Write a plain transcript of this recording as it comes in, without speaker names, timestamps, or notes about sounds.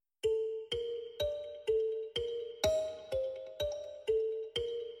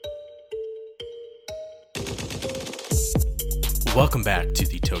Welcome back to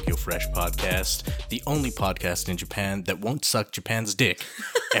the Tokyo Fresh podcast, the only podcast in Japan that won't suck Japan's dick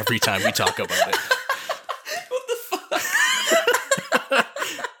every time we talk about it. What the fuck?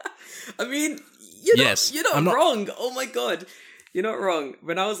 I mean, you're not wrong. Oh my god, you're not wrong.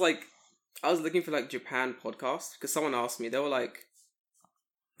 When I was looking for Japan podcasts because someone asked me, they were like,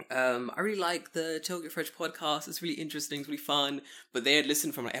 I really like the Tokyo Fresh podcast. It's really interesting. It's really fun. But they had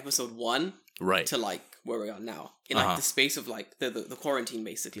listened from episode 1 to where we are now in the space of the quarantine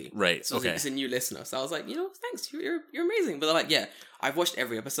basically. Right. So it's a new listener. So I was like, thanks. You're amazing. But they're like, yeah, I've watched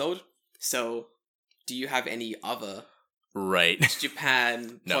every episode. So do you have any other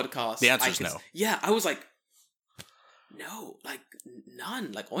Japan podcast? The answer is no. Yeah, I was like, no,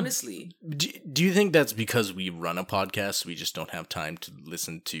 none. Honestly. Do you think that's because we run a podcast, we just don't have time to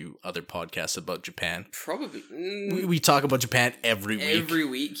listen to other podcasts about Japan? Probably. We talk about Japan every week. Every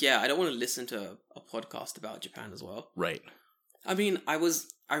week, yeah. I don't want to listen to a podcast about Japan as well. Right. I mean, I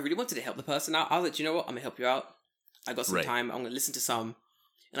really wanted to help the person out. I was like, you know what? I'm going to help you out. I got some time. I'm going to listen to some.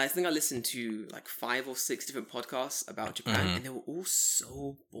 And I think I listened to 5 or 6 different podcasts about Japan, and they were all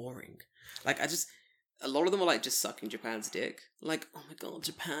so boring. A lot of them are just sucking Japan's dick. Oh my god,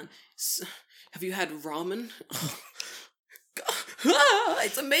 Japan. Have you had ramen?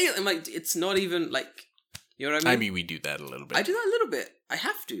 It's amazing. It's not even you know what I mean? I mean, we do that a little bit. I do that a little bit. I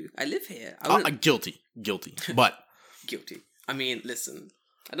have to. I live here. Guilty. But. Guilty. I mean, listen.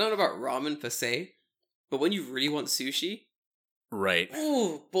 I don't know about ramen per se, but when you really want sushi. Right.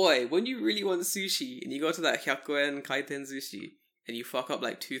 Oh, boy. When you really want sushi and you go to that Hyakuen Kaiten Sushi, and you fuck up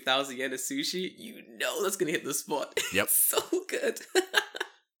 2,000 yen of sushi, you know that's gonna hit the spot. Yep. It's so good.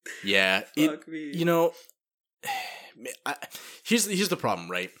 Yeah. Fuck me. Here's the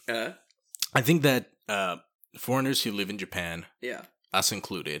problem, right? I think that foreigners who live in Japan, us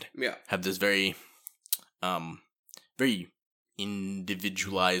included, have this very, very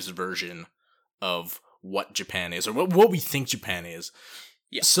individualized version of what Japan is, or what we think Japan is.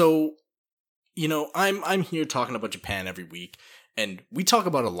 Yeah. So, I'm here talking about Japan every week. And we talk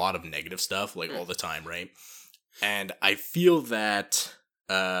about a lot of negative stuff, all the time, right? And I feel that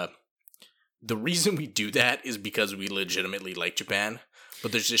the reason we do that is because we legitimately like Japan,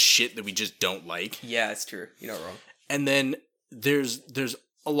 but there's just shit that we just don't like. Yeah, it's true. You're not wrong. And then there's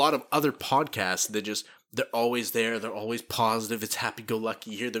a lot of other podcasts that they're always there, they're always positive, it's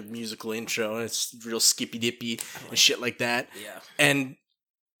happy-go-lucky, you hear the musical intro, and it's real skippy-dippy and shit like that. Yeah. And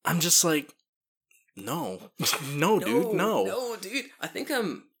I'm just like, No, dude. No, dude. I think,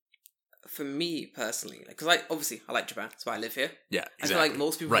 for me personally, because I like Japan. That's why I live here. Yeah, exactly. I feel like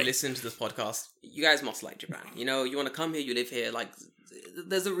most people who listen to this podcast, you guys must like Japan. You want to come here, you live here.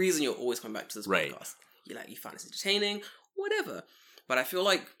 There's a reason you're always coming back to this podcast. You find it entertaining, whatever. But I feel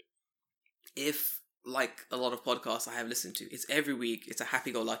like if, a lot of podcasts I have listened to, it's every week, it's a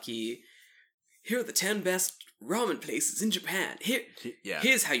happy-go-lucky, here are the 10 best ramen places in Japan.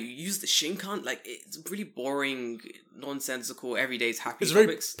 Here's how you use the Shinkan. It's really boring, nonsensical, everyday's happy topics.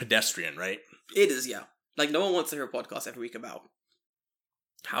 It's very pedestrian, right? It is, yeah. No one wants to hear a podcast every week about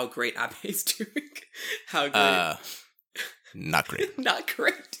how great Abe is doing. How great. Not great. Not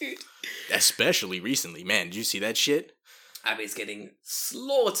great, dude. Especially recently. Man, did you see that shit? Abe's getting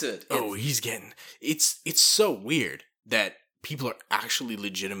slaughtered. He's getting... It's so weird that people are actually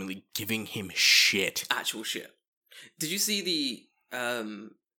legitimately giving him shit. Actual shit. Did you see the,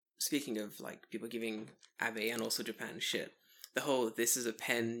 speaking of, people giving Abe and also Japan shit, the whole This Is a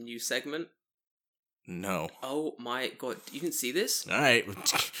Pen news segment? No. Oh my god. You didn't see this? Alright.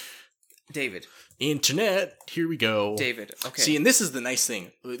 David. Internet. Here we go. David. Okay. See, and this is the nice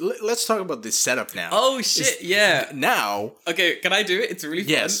thing. Let's talk about this setup now. Oh, shit. Yeah. Now. Okay, can I do it? It's really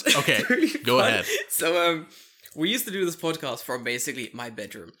fun. Yes. Okay. Really go ahead. So, we used to do this podcast from basically my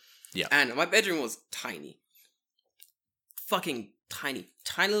bedroom. Yeah. And my bedroom was tiny. Fucking tiny.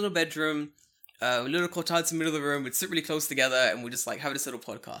 Tiny little bedroom. Little courtyards in the middle of the room. We'd sit really close together and we'd just have this little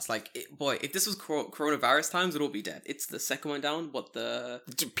podcast. If this was coronavirus times, we'd all be dead. It's the second one down.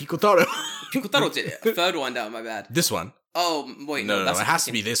 Pikotaro. Pikotaro did it. Third one down, my bad. This one. Oh, wait. No, it has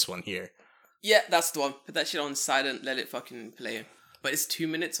to be this one here. Yeah, that's the one. Put that shit on silent, let it fucking play. But it's 2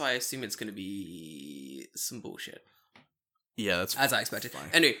 minutes, so I assume it's going to be some bullshit. Yeah, that's as I expected.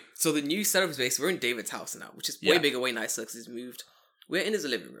 Fine. Anyway, so the new setup is basically, we're in David's house now, which is way bigger, way nicer because he's moved. We're in his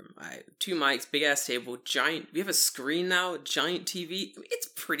living room. 2 mics, big ass table, giant. We have a screen now, giant TV. It's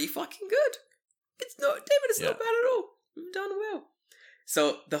pretty fucking good. David, it's not bad at all. We've done well.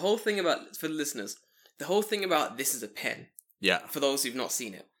 So the whole thing about, for the listeners, This Is a Pen. Yeah. For those who've not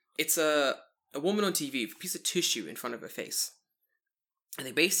seen it, it's a woman on TV with a piece of tissue in front of her face. And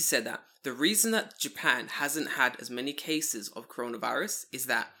they basically said that the reason that Japan hasn't had as many cases of coronavirus is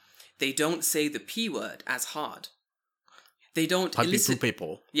that they don't say the P word as hard. They don't elicit...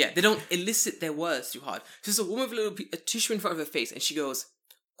 people. Yeah, they don't elicit their words too hard. So there's a woman with a tissue in front of her face, and she goes,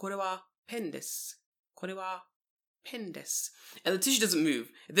 "Kore wa pen desu. Kore wa pen desu." And the tissue doesn't move.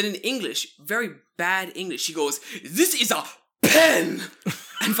 And then in English, very bad English, she goes, "This is a pen!"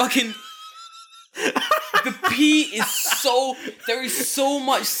 And fucking... The P is so... There is so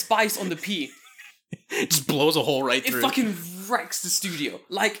much spice on the P. It just blows a hole right through. It fucking wrecks the studio.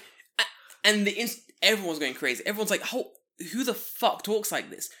 Like... And everyone's going crazy. Everyone's like, who the fuck talks like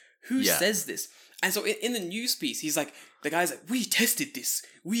this? Who says this? And so in the news piece, he's like, the guy's like, "We tested this.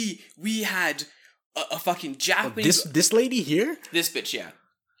 We had a fucking Japanese..." This lady here? This bitch, yeah.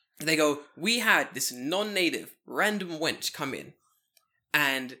 They go, "We had this non-native random wench come in.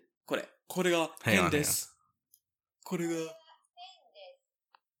 And... Kore ga pen desu. Kore ga..."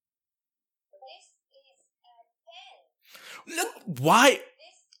 Look, why?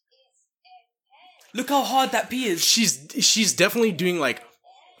 Look how hard that P is. She's definitely doing like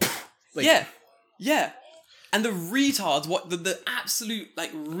yeah. And the retards, the absolute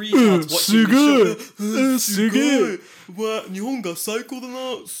like retards watching the show. Sugoi. Wow, Nihon ga saiko da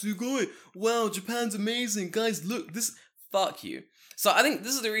na. Sugoi. Wow, Japan's amazing, guys. Look, this. Fuck you. So I think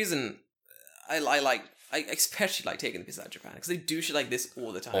this is the reason I especially like taking the piss out of Japan, because they do shit like this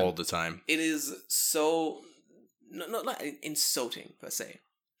all the time. All the time. It is so not like insulting per se.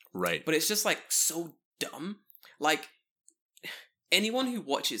 Right. But it's just like so dumb. Like, anyone who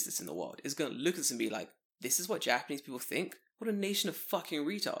watches this in the world is going to look at this and be like, this is what Japanese people think? What a nation of fucking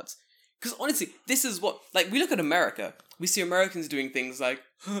retards. Because honestly, this is what, like, we look at America, we see Americans doing things like,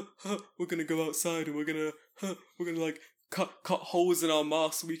 we're going to go outside and we're going to like cut holes in our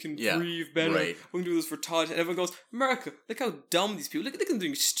masks so we can breathe better. Right. We're going to do this retarded. And everyone goes, America, look how dumb these people, look at them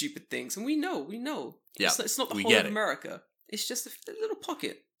doing stupid things. And we know. Yeah, it's not the whole of America. It's just a little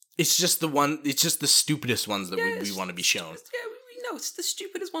pocket. It's just the stupidest ones that we want to be shown. We know, it's the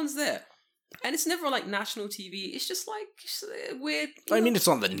stupidest ones there. And it's never like national TV, it's just like weird. I mean, it's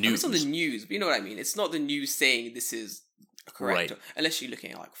on the news. It's on the news, but you know what I mean? It's not the news saying this is correct. Right. Unless you're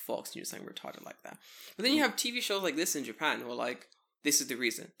looking at like Fox News saying retarded like that. But then you have TV shows like this in Japan who are like, this is the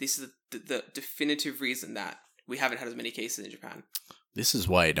reason. This is the definitive reason that we haven't had as many cases in Japan. This is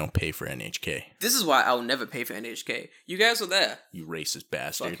why I don't pay for NHK. This is why I'll never pay for NHK. You guys were there. You racist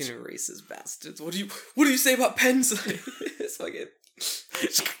bastards. Fucking racist bastards. What do you say about pens? It's fucking...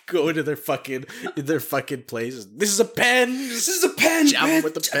 Just go into their fucking places. This is a pen. This is a pen. Jab them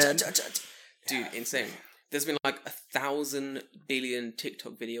with the pen. Dude, insane. There's been like 1,000 billion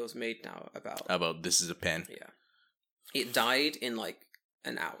TikTok videos made now about this is a pen. Yeah. It died in like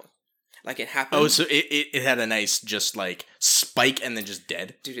an hour. Like it happened. Oh, so it had a nice just like spike and then just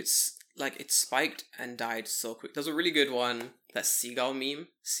dead. Dude, it's like it spiked and died so quick. There's a really good one. That seagull meme.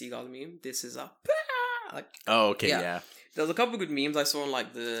 This is a like. Oh, okay, yeah. There was a couple of good memes I saw on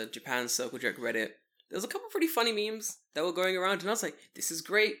like the Japan Circle Jerk Reddit. There was a couple of pretty funny memes that were going around, and I was like, "This is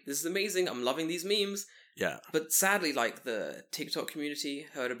great. This is amazing. I'm loving these memes." Yeah. But sadly, like the TikTok community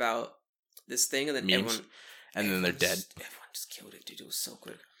heard about this thing, and then memes. Then they're dead. Everyone just killed it, dude. It was so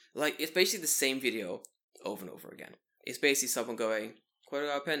quick. Like, it's basically the same video over and over again. It's basically someone going, "Kore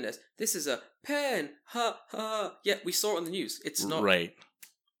ga pen desu. This is a pen. Ha ha." Yeah, we saw it on the news. It's not right.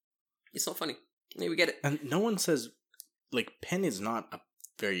 It's not funny. Yeah, we get it. And no one says, like, pen is not a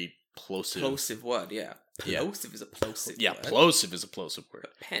very plosive word. Yeah, plosive is a plosive. Yeah, word. plosive is a plosive word.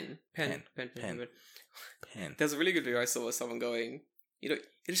 But pen. There's a really good video I saw of someone going,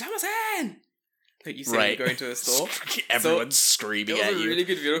 "Irashamasen!" Like you say, you go into a store. Everyone's screaming at you. It was a really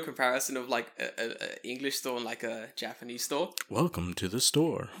good video comparison of like an English store and like a Japanese store. Welcome to the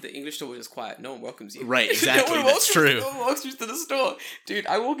store. The English store was just quiet. No one welcomes you. Right, exactly. That's true. No one walks you to the store. Dude,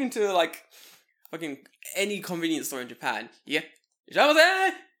 I walk into like fucking any convenience store in Japan. Yeah.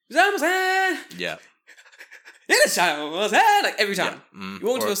 Irashamasen! Yeah. Like every time. Yeah. You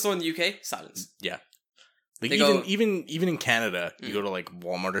walk into a store in the UK, silence. Yeah. Like even in Canada, you go to like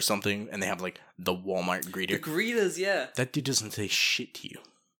Walmart or something, and they have like the Walmart greeter. The greeters, yeah. That dude doesn't say shit to you,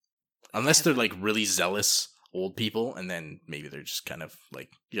 unless they're like really zealous old people, and then maybe they're just kind of like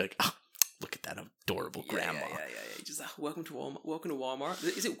you're like, oh, look at that adorable grandma. Yeah. Just welcome to Walmart. Welcome to Walmart.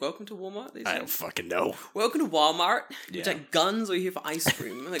 Is it welcome to Walmart? I don't fucking know. Welcome to Walmart. Yeah. Like guns, or are you here for ice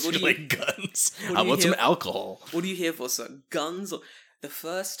cream? Like what do you like guns? I want some alcohol. What are you here for, sir? Guns? The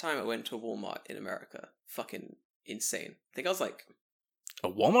first time I went to a Walmart in America, fucking insane. I think I was like... A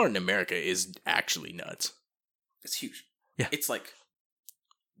Walmart in America is actually nuts. It's huge. Yeah. It's like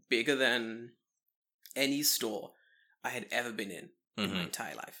bigger than any store I had ever been in. in my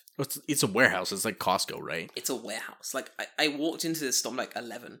entire life. It's a warehouse. It's like Costco, right? It's a warehouse. Like, I walked into this store, I'm like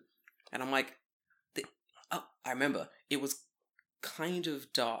 11, and I'm like, I remember, it was kind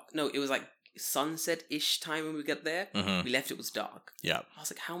of dark. No, it was like sunset-ish time when we got there. Mm-hmm. We left, it was dark. Yeah. I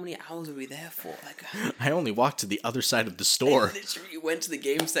was like, how many hours are we there for? Like, I only walked to the other side of the store. I literally went to the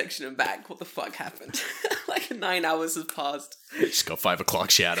game section and back. What the fuck happened? Like 9 hours has passed. Just got 5 o'clock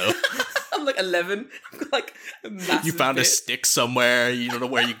shadow. I'm like 11. I'm like a massive You found bit. a stick somewhere. You don't know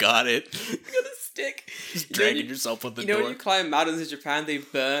where you got it. You got a stick. Just dragging yourself with the door. You know when you climb mountains in Japan, they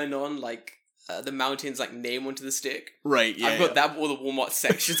burn on like the mountain's like name onto the stick. Right, yeah. I've got that with all the Walmart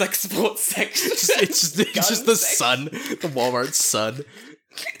sections, like sports section. It's just the sun, the Walmart sun.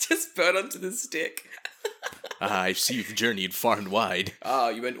 Just burn onto the stick. I see you've journeyed far and wide.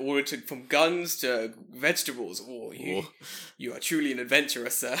 You went all from guns to vegetables. Oh, you are truly an adventurer,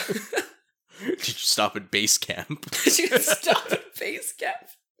 sir. Did you stop at base camp? Did you stop at base camp?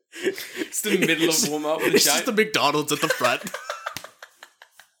 It's the middle of Walmart with a It's giant... just the McDonald's at the front.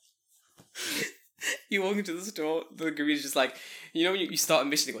 You walk into the store, the Garee's just like, you know when you start a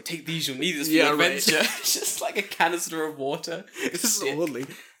mission, they go, take these, you'll need this for your adventure. Right. It's just like a canister of water. Totally.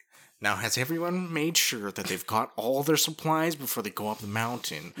 Now, has everyone made sure that they've got all their supplies before they go up the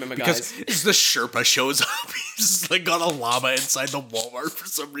mountain? Remember, because guys... as the Sherpa shows up, he's just like got a llama inside the Walmart for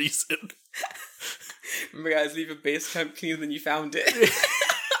some reason. Remember, guys, leave your base camp cleaner than you found it.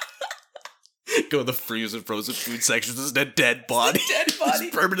 Go to the frozen food section. There's a dead body. Dead body.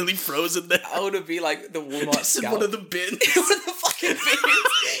 It's permanently frozen there. I want to be like the Walmart scout. In one of the bins. One of the fucking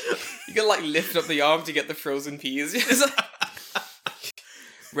bins. You can like lift up the arm to get the frozen peas. Just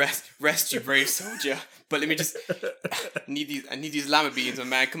like, rest, you brave soldier. But let me just I need these lima beans, my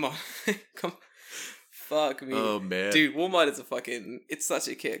man. Come on, come. Fuck me. Oh man, dude, Walmart is it's such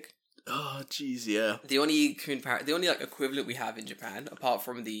a kick. Oh jeez, yeah. The only like equivalent we have in Japan, apart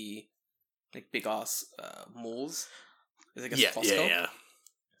from the like big ass malls, is I guess Costco. Yeah.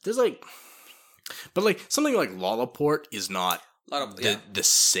 There's like, but like something like Lollaport is not the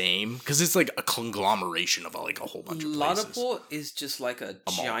same because it's like a conglomeration of like a whole bunch of places. Lollaport is just like a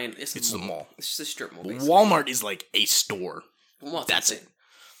giant. It's the mall. It's just a strip mall. Basically. Walmart is like a store. Walmart's That's insane.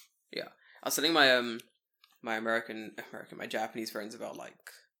 Yeah, I was telling my my Japanese friends about like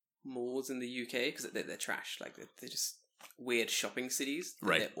malls in the UK because they're trash. Like they're just weird shopping cities.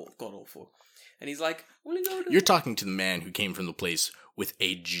 Right. They're god awful. And he's like, well, you're talking to the man who came from the place with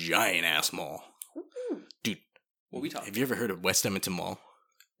a giant ass mall. Ooh. Dude, what we talking? Have you ever heard of West Edmonton Mall?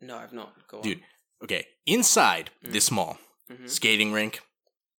 No, I've not. Go on. Dude, okay. Inside this mall, skating rink,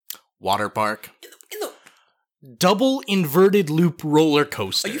 water park, in the double inverted loop roller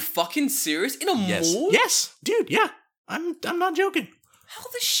coaster. Are you fucking serious? In a mall? Yes, dude. Yeah, I'm not joking. How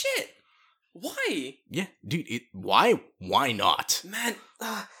the shit? Why? Yeah, dude. Why not? Man,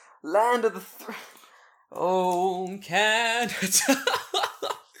 land of the oh, Canada.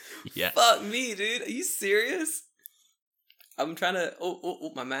 Yeah. Fuck me, dude. Are you serious? I'm trying to.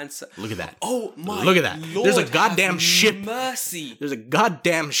 Oh, my man. Look at that. Oh my. Look at that. Lord, there's a goddamn ship. Mercy. There's a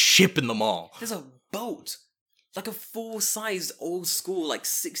goddamn ship in the mall. There's a boat, like a full-sized old school, like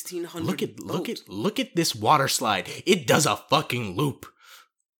 1600. Look at this water slide. It does a fucking loop.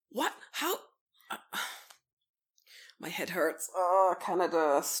 What? How? My head hurts. Oh,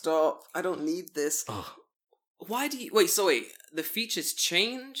 Canada, stop. I don't need this. Oh. Why do you... Wait, the features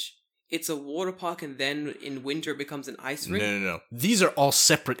change? It's a water park and then in winter it becomes an ice rink? No. These are all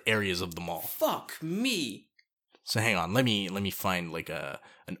separate areas of the mall. Fuck me. So hang on. Let me find like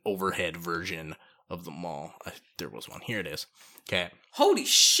an overhead version of the mall. There was one. Here it is. Okay. Holy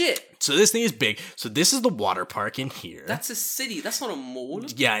shit. So this thing is big. So this is the water park in here. That's a city. That's not a mall.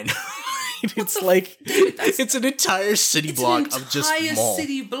 Yeah, I know. It's like it's an entire city block of just mall. Entire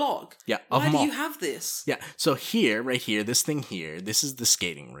city block. Yeah, Why of mall. do you have this? Yeah. So here, right here, this thing here, this is the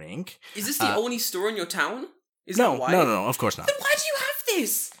skating rink. Is this the only store in your town? No, of course not. Then why do you have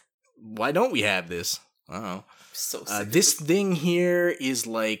this? Why don't we have this? Oh. So sick this thing here is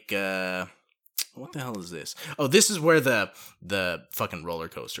like what the hell is this? Oh, this is where the fucking roller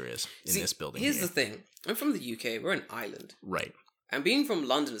coaster is in this building. Here's the thing. I'm from the UK. We're an island. Right. And being from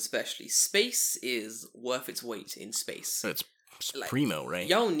London especially, space is worth its weight in space. It's primo, right?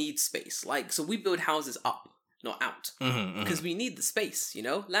 Y'all need space. Like, so we build houses up, not out. Because we need the space, you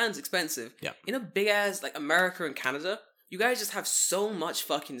know? Land's expensive. Yeah. In a big ass, like, America and Canada, you guys just have so much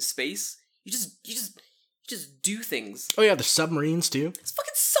fucking space. You just do things. Oh yeah, there's submarines too. It's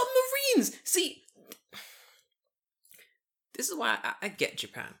fucking submarines! See, this is why I get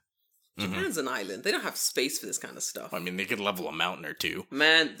Japan. Japan's an island. They don't have space for this kind of stuff. I mean, they could level a mountain or two.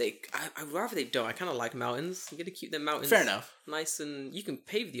 Man, I'd rather they don't. I kind of like mountains. You got to keep their mountains fair enough, nice, and you can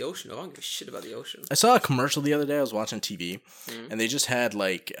pave the ocean. I don't give a shit about the ocean. I saw a commercial the other day. I was watching TV, and they just had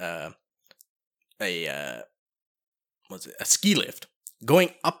like a ski lift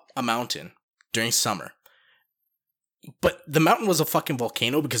going up a mountain during summer. But the mountain was a fucking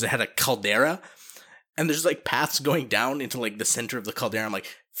volcano because it had a caldera, and there's like paths going down into like the center of the caldera. I'm like,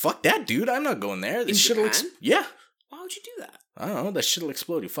 fuck that, dude! I'm not going there. This shit'll yeah. Why would you do that? I don't know. That shit'll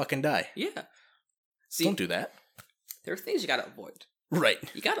explode. You fucking die. Yeah. See, don't do that. There are things you gotta avoid. Right.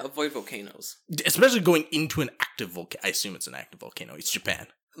 You gotta avoid volcanoes, especially going into an active volcano. I assume it's an active volcano. It's Japan.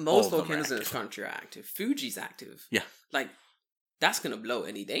 Most volcanoes in this country are active. Fuji's active. Yeah. Like, that's gonna blow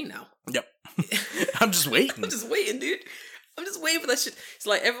any day now. Yep. I'm just waiting. I'm just waiting, dude. I'm just waiting for that shit. It's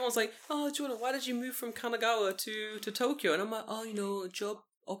like, everyone's like, oh, Jordan, why did you move from Kanagawa to Tokyo? And I'm like, oh, job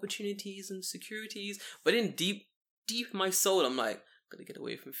opportunities and securities. But in deep in my soul, I'm like, gotta get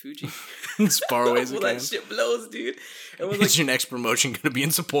away from Fuji. As far away as we can. That shit blows, dude. Is like, your next promotion gonna be in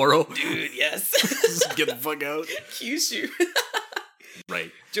Sapporo? Dude, yes. Just get the fuck out. Kyushu.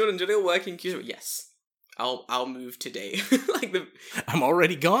 Right. Jordan, you're working Kyushu. Yes. I'll move today. I'm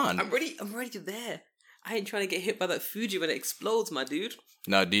already gone. I'm already there. I ain't trying to get hit by that Fuji when it explodes, my dude.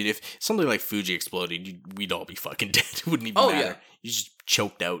 No, dude, if something like Fuji exploded, we'd all be fucking dead. It wouldn't even matter. Yeah. You just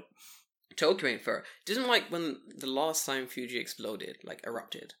choked out. Tokyo ain't fair. Didn't like when the last time Fuji exploded, like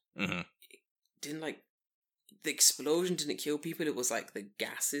erupted. Mm-hmm. Didn't like the explosion didn't kill people. It was like the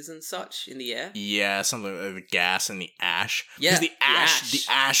gases and such in the air. Yeah, something like the gas and the ash. Yeah, the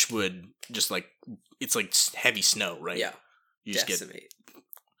ash would just like it's like heavy snow, right? Yeah, you just get.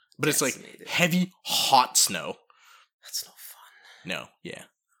 But it's like heavy, hot snow. That's not fun. No, yeah,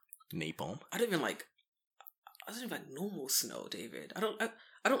 napalm. I don't even like normal snow, David. I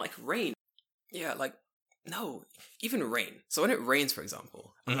don't like rain. Yeah, like no, even rain. So when it rains, for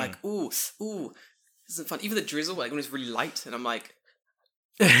example, I'm like, ooh, this isn't fun. Even the drizzle, like when it's really light, and I'm like,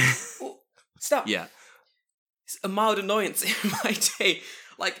 ooh, stop. Yeah, it's a mild annoyance in my day.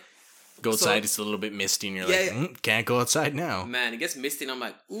 Like. Go outside, it's a little bit misty, and you're can't go outside now. Man, it gets misty, and I'm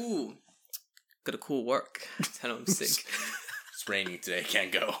like, ooh, gotta call work. Tell them I'm sick. It's raining today,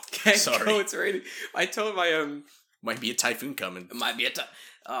 can't go. Sorry. Go, it's raining. I told my, Might be a typhoon coming. It might be a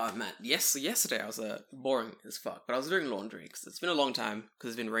oh, man. Yesterday I was, boring as fuck, but I was doing laundry, because it's been a long time,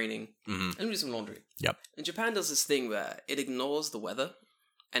 because it's been raining. Mm-hmm. Let me do some laundry. Yep. And Japan does this thing where it ignores the weather,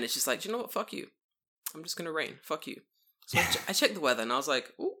 and it's just like, you know what, fuck you. I'm just gonna rain. Fuck you. So I checked the weather, and I was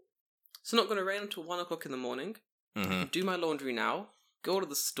like, ooh. It's not going to rain until 1 o'clock in the morning. Mm-hmm. Do my laundry now. Go to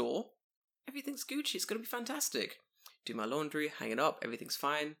the store. Everything's Gucci. It's going to be fantastic. Do my laundry. Hang it up. Everything's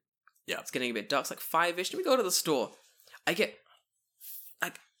fine. Yeah. It's getting a bit dark. It's like 5-ish. Let me go to the store. I get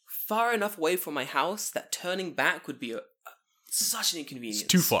like far enough away from my house that turning back would be such an inconvenience. It's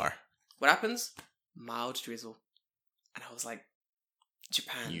too far. What happens? Mild drizzle. And I was like,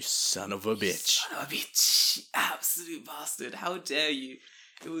 Japan. You son of a bitch. Son of a bitch. Absolute bastard. How dare you?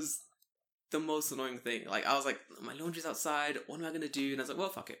 It was the most annoying thing. Like, I was like, my laundry's outside, what am I going to do? And I was like, well,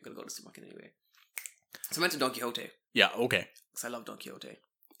 fuck it, I'm going to go to the supermarket anyway. So I went to Don Quixote. Yeah, okay. Because I love Don Quixote.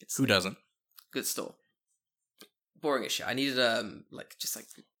 Who doesn't? Good store. Boring as shit. I needed, just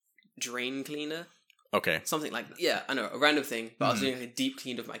drain cleaner. Okay. Something like, yeah, I know, a random thing, but I was doing a deep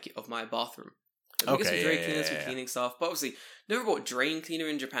clean of my bathroom. So okay, get some drain cleaners, some cleaning stuff. But obviously, never bought drain cleaner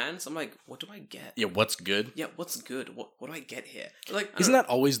in Japan, so I'm like, what do I get? Yeah, what's good? Yeah, what's good? What do I get here? Like, isn't that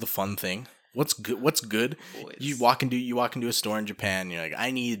always the fun thing? What's good? What's good? Always. You walk into a store in Japan, and you're like,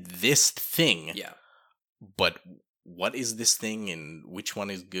 I need this thing. Yeah. But what is this thing, and which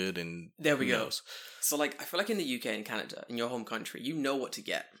one is good? And there we go. So like, I feel like in the UK and Canada, in your home country, you know what to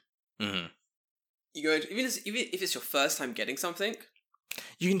get. Mm-hmm. You go even if it's your first time getting something.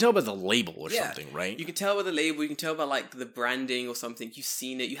 You can tell by the label or something, right? You can tell by the label, you can tell by like the branding or something. You've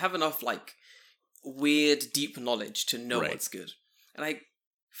seen it. You have enough like weird, deep knowledge to know what's good. And I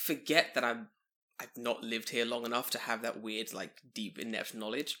forget that I've not lived here long enough to have that weird, like deep, in-depth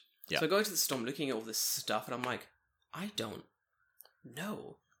knowledge. Yeah. So I go to the store, I'm looking at all this stuff, and I'm like, I don't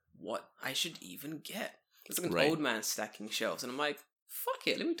know what I should even get. It's like an old man stacking shelves, and I'm like, fuck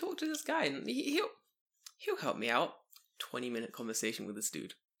it, let me talk to this guy, and he'll help me out. 20-minute conversation with this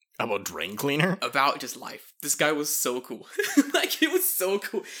dude. About drain cleaner? About just life. This guy was so cool. Like, it was so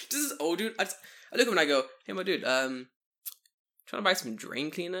cool. Just this old dude. I look at him and I go, hey, my dude, trying to buy some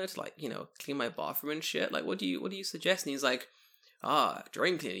drain cleaner to, like, clean my bathroom and shit. Like, what do you suggest? And he's like,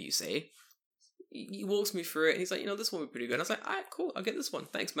 drain cleaner, you say? He walks me through it, and he's like, this one would be pretty good. And I was like, alright, cool, I'll get this one.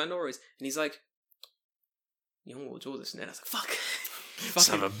 Thanks, man, no worries. And he's like, I was like, fuck.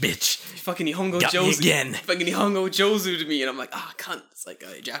 Son of a bitch. Fucking Nihongo Got me Jozu. again. Fucking Nihongo Jozu to me. And I'm like, cunt. It's like,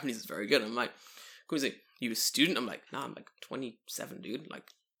 Japanese is very good. I'm like, he's like, you a student? I'm like, nah, I'm like 27, dude. Like,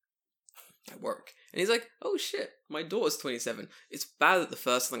 I work. And he's like, oh shit, my daughter's 27. It's bad that the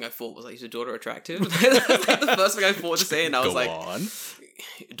first thing I thought was like, is your daughter attractive? That's like the first thing I thought to say, and I was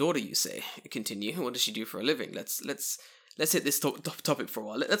daughter, you say. Continue. What does she do for a living? Let's hit this topic for a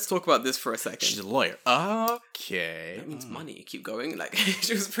while. Let's talk about this for a second. She's a lawyer. Okay. That means money. Keep going. Like,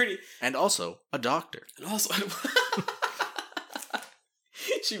 she was pretty. And also a doctor. And also,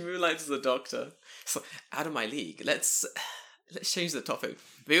 she moonlights as a doctor. So out of my league. Let's change the topic.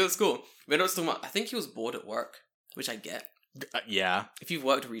 But it was cool. We're not talking about. I think he was bored at work, which I get. Yeah. If you've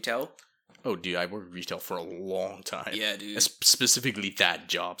worked retail. Oh, dude, I worked retail for a long time. Yeah, dude. Specifically that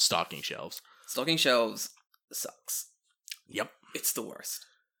job, stocking shelves. Stocking shelves sucks. Yep. It's the worst.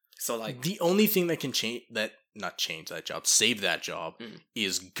 So, like... The only thing that can save that job,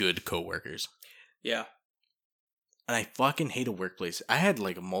 is good coworkers. Yeah. And I fucking hate a workplace. I had,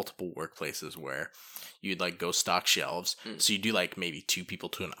 like, multiple workplaces where you'd, like, go stock shelves. So you do, like, maybe 2 people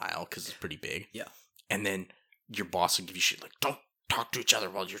to an aisle, because it's pretty big. Yeah. And then your boss would give you shit, like, don't talk to each other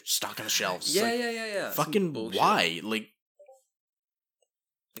while you're stocking the shelves. Yeah, like, yeah. Fucking why? Like,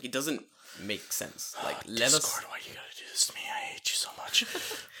 it doesn't make sense. Like, Discord, why you gotta do this to me? I hate you so much.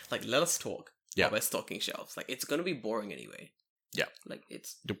 Like, let us talk. Yeah. About stocking shelves. Like, it's gonna be boring anyway. Yeah. Like,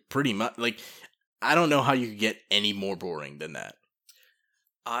 it's... Pretty much, like, I don't know how you could get any more boring than that.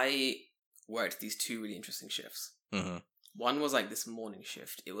 I worked these 2 really interesting shifts. Mm-hmm. One was, like, this morning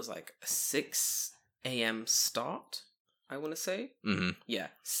shift. It was, like, a 6 a.m. start, I want to say. Mm-hmm. Yeah,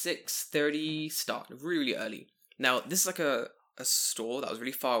 6:30 start. Really early. Now, this is, like, a store that was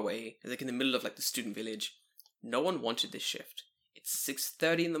really far away. It's, like, in the middle of, like, the student village. No one wanted this shift. It's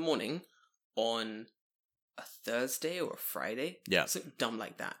 6:30 in the morning on a Thursday or a Friday. Yeah. Something dumb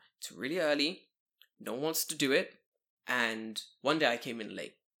like that. It's really early. No one wants to do it. And one day I came in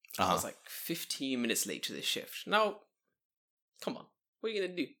late. I was like 15 minutes late to this shift. Now, come on. What are you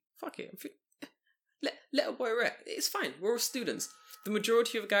going to do? Fuck it. Let a boy rest. It's fine. We're all students. The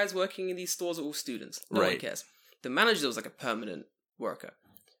majority of guys working in these stores are all students. No one cares. The manager was like a permanent worker.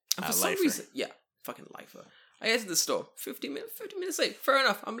 And for some reason... Yeah, fucking lifer. I get to the store, 50 minutes late. Fair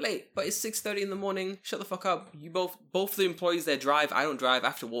enough, I'm late. But it's 6:30 in the morning. Shut the fuck up. You both the employees there drive. I don't drive. I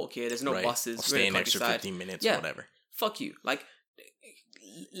have to walk here. There's no buses. I'll stay an extra 15 minutes or whatever. Fuck you. Like,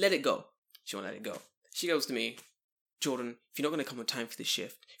 let it go. She won't let it go. She goes to me, Jordan, if you're not going to come on time for this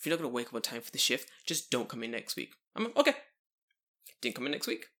shift, if you're not going to wake up on time for the shift, just don't come in next week. I'm like, okay. Didn't come in next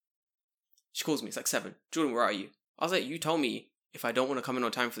week. She calls me. It's like 7. Jordan, where are you? I was like, you told me if I don't want to come in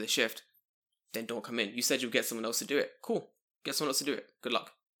on time for the shift, then don't come in. You said you'll get someone else to do it. Cool. Get someone else to do it. Good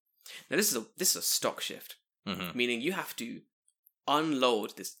luck. Now, this is a stock shift. Mm-hmm. Meaning you have to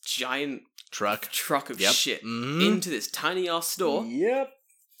unload this giant truck of shit into this tiny ass store. Yep.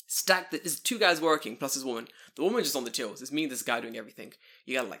 Stack there's 2 guys working plus this woman. The woman just on the tills. It's me and this guy doing everything.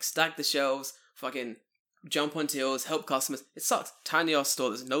 You gotta like stack the shelves, fucking jump on tills, help customers. It sucks. Tiny ass store.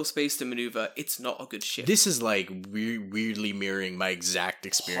 There's no space to maneuver. It's not a good shift. This is like weirdly mirroring my exact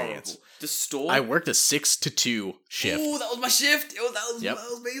experience. Horrible. The store. I worked a 6 to 2 shift. Oh, that was my shift. That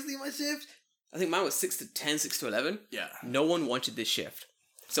was basically my shift. I think mine was 6 to 10, 6 to 11. Yeah. No one wanted this shift.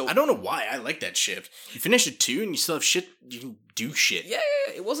 So I don't know why. I like that shift. You finish at 2 and you still have shit. You can do shit. Yeah.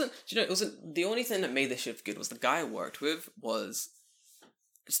 It wasn't. It wasn't. The only thing that made this shift good was the guy I worked with was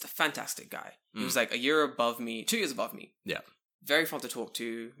just a fantastic guy. He was like a year above me, 2 years above me. Yeah. Very fun to talk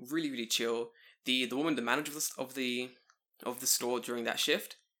to. Really, really chill. The woman, the manager of the store during that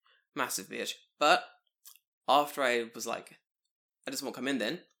shift, massive bitch. But after I was like, I just won't come in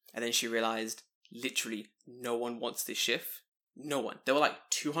then. And then she realized literally no one wants this shift. No one. There were like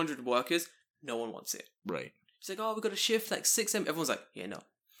 200 workers. No one wants it. Right. She's like, oh, we got a shift like 6 a.m. Everyone's like, yeah, no.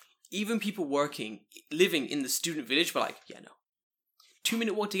 Even people living in the student village were like, yeah, no.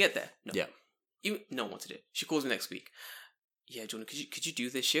 2-minute walk to get there. No. Yeah. No one wanted it. She calls me next week. Yeah, Jordan, could you do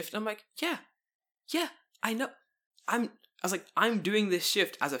this shift? And I'm like, yeah, I know. I was like, I'm doing this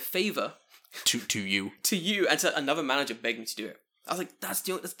shift as a favor to you, and to another manager begged me to do it. I was like, that's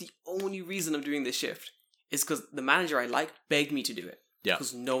the only reason I'm doing this shift. Is because the manager I like begged me to do it. Yeah.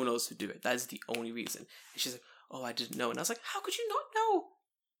 Because no one knows to do it. That is the only reason. And she's like, oh, I didn't know. And I was like, how could you not know?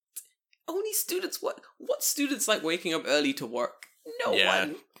 Only students. What students like waking up early to work? No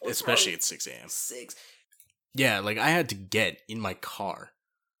one. Especially at 6 a.m. 6. Yeah, like I had to get in my car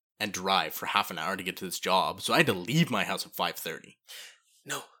and drive for half an hour to get to this job. So I had to leave my house at 5:30.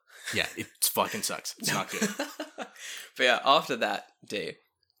 No. Yeah, it fucking sucks. It's not good. But yeah, after that day,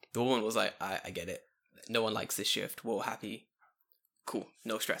 the woman was like, I get it. No one likes this shift. We're all happy. cool,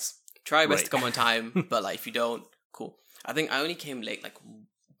 no stress. Try your best to come on time, but like if you don't, cool. I think I only came late like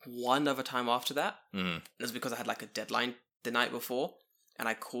one other time after that. It was because I had like a deadline the night before, and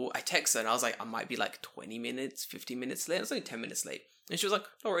I texted her and I was like, I might be like 20 minutes, 15 minutes late. I was only 10 minutes late, and she was like,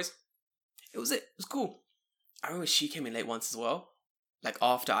 no worries. It was cool. I remember she came in late once as well. Like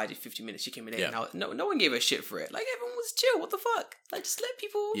after I did 15 minutes, she came in late, and no one gave a shit for it. Like everyone was chill. What the fuck? Like just let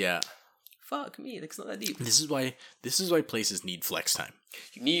people. Yeah. Fuck me, it's not that deep. This is why places need flex time.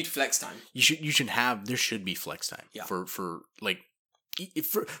 You need flex time. There should be flex time. Yeah. For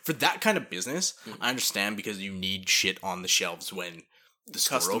that kind of business, I understand because you need shit on the shelves when the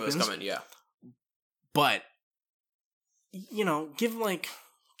store opens. Come in, yeah. But give them like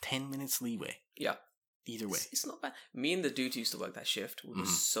 10 minutes leeway. Yeah. Either way. It's not bad. Me and the dude who used to work that shift were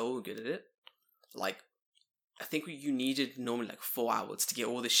so good at it. Like, I think you needed normally like 4 hours to get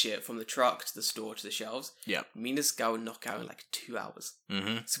all the shit from the truck to the store to the shelves. Yeah. Me and this guy would knock out in like 2 hours.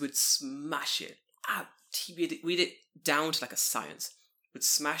 So we'd smash it. We did it down to like a science. We'd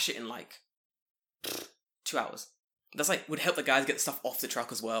smash it in like 2 hours. That's like, would help the guys get the stuff off the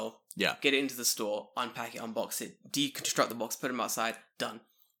truck as well. Yeah. Get it into the store, unpack it, unbox it, deconstruct the box, put them outside, done.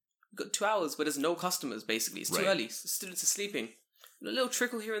 We've got 2 hours where there's no customers basically. It's too early. Students are sleeping. A little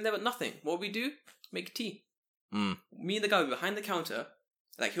trickle here and there, but nothing. What we do? Make tea. Me and the guy behind the counter,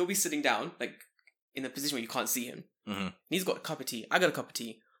 like he'll be sitting down, like in a position where you can't see him. And he's got a cup of tea. I got a cup of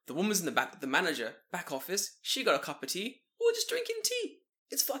tea. The woman's in the back, the manager, back office, she got a cup of tea. We're just drinking tea.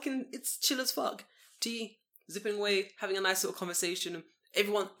 It's chill as fuck. Tea, zipping away, having a nice little conversation.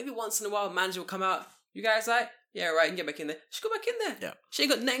 Every once in a while, manager will come out. You guys right? Yeah, right, you can get back in there. She go back in there. Yeah. She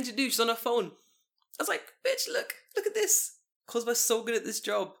ain't got nothing to do. She's on her phone. I was like, bitch, look at this. Cause we're so good at this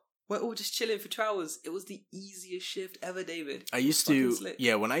job. We're all just chilling for 2 hours. It was the easiest shift ever, David. When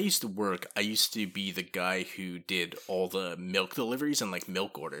I used to work, I used to be the guy who did all the milk deliveries and like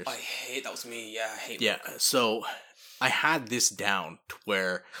milk orders. That was me. Yeah, I hate milk. Yeah, so I had this down to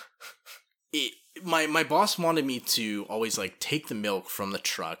where my boss wanted me to always like take the milk from the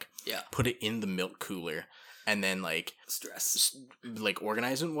truck, put it in the milk cooler, and then like like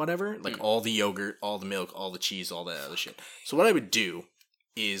organize it and whatever, like all the yogurt, all the milk, all the cheese, all that other shit. So what I would do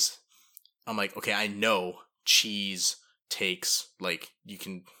is I'm like, okay, I know cheese takes like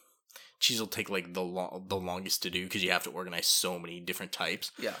cheese will take like the longest to do because you have to organize so many different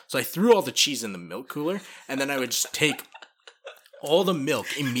types. Yeah. So I threw all the cheese in the milk cooler, and then I would just take all the milk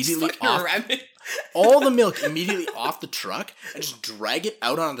immediately off the truck and just drag it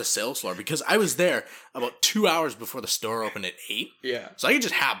out on the sales floor because I was there about 2 hours before the store opened at 8. Yeah. So I could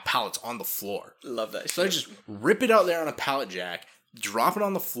just have pallets on the floor. Love that. So I just rip it out there on a pallet jack, drop it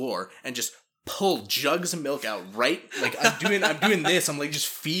on the floor, and just pull jugs of milk out, right? Like I'm doing this. I'm like just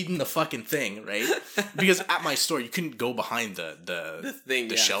feeding the fucking thing, right? Because at my store you couldn't go behind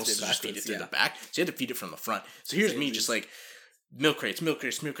the shelves to just feed it through the back. So you had to feed it from the front. So here's me just like milk crates,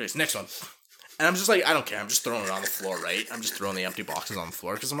 next one. And I'm just like, I don't care. I'm just throwing it on the floor, right? I'm just throwing the empty boxes on the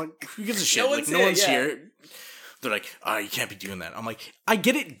floor because I'm like, who gives a shit? No one's here. They're like, you can't be doing that. I'm like, I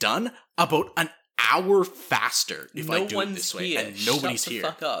get it done about an hour faster if I do it this way, and nobody's here.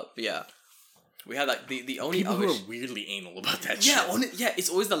 Shut the fuck up. Yeah. We had like the only people who are weirdly anal about that shit. Yeah, it's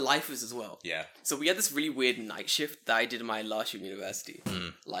always the lifers as well. Yeah. So we had this really weird night shift that I did in my last year of university.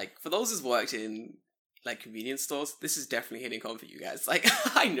 Like for those who's worked in like convenience stores, this is definitely hitting home for you guys. Like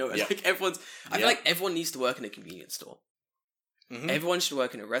I know it. Yep. Like I feel like everyone needs to work in a convenience store. Everyone should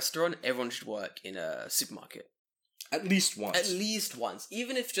work in a restaurant. Everyone should work in a supermarket. At least once.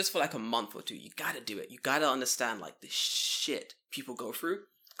 Even if just for like a month or two, you gotta do it. You gotta understand like the shit people go through.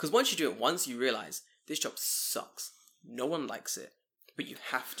 Because once you do it once, you realize this job sucks. No one likes it, but you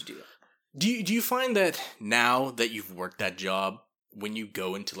have to do it. Do you find that now that you've worked that job, when you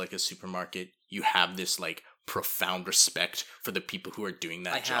go into like a supermarket, you have this like profound respect for the people who are doing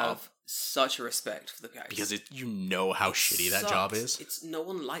that job? I have such a respect for the guys. Because you know how shitty that job is. No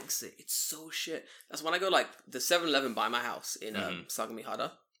one likes it. It's so shit. That's when I go like the 7-Eleven by my house in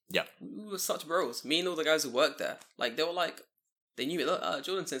Sagamihara. Yeah. We were such bros. Me and all the guys who worked there. Like they were like, they knew me. Look,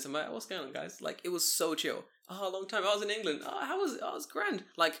 Jordan said something. What's going on, guys? Like, it was so chill. A long time. I was in England. How was it? I was grand.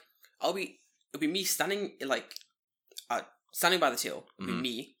 Like, it'll be me standing, like, standing by the till. It'll be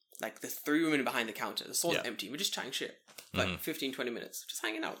me, like, the 3 women behind the counter. The store's empty. We're just chatting shit. Like, 15, 20 minutes. Just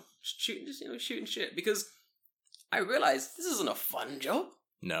hanging out. Shooting shit. Because I realized this isn't a fun job.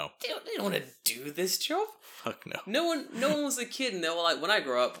 No. They don't want to do this job. Fuck no. No one was a kid, and they were like, when I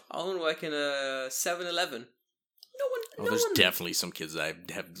grow up, I want to work in a 7-Eleven. There's definitely some kids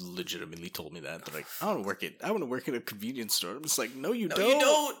that have legitimately told me that. They're like, I want to work at a convenience store. I'm just like, no, you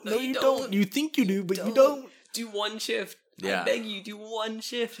don't. No, you don't. You think you do, but you don't. Do one shift. I beg you, do one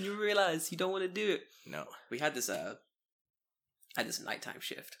shift and you realize you don't want to do it. No. We had this nighttime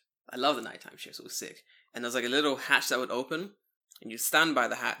shift. I love the nighttime shifts. It was sick. And there's like a little hatch that would open, and you stand by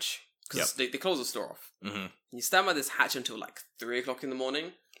the hatch because they close the store off. Mm-hmm. And you stand by this hatch until like 3 o'clock in the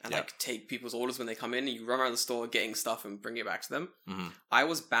morning, and like take people's orders when they come in, and you run around the store getting stuff and bring it back to them. Mm-hmm. I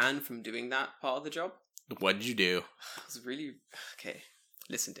was banned from doing that part of the job. What did you do? It was really okay.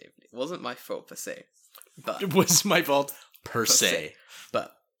 Listen, David, it wasn't my fault per se, but it was my fault per se.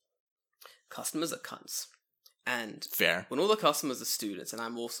 But customers are cunts. And fair. When all the customers are students, and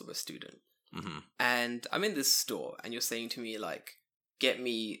I'm also a student, and I'm in this store, and you're saying to me, like, get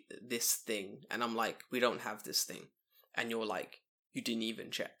me this thing, and I'm like, we don't have this thing. And you're like, you didn't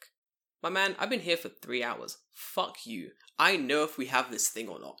even check. My man, I've been here for 3 hours. Fuck you. I know if we have this thing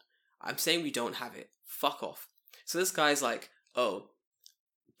or not. I'm saying we don't have it. Fuck off. So this guy's like, oh,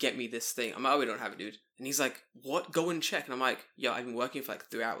 get me this thing. I'm like, oh, we don't have it, dude. And he's like, what? Go and check. And I'm like, yo, I've been working for like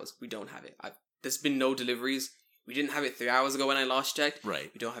 3 hours. We don't have it. There's been no deliveries. We didn't have it 3 hours ago when I last checked.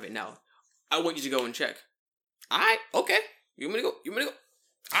 Right. We don't have it now. I want you to go and check. Alright, okay. You want me to go? You want me to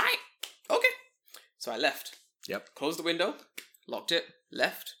go? Alright, okay. So I left. Yep. Closed the window, locked it,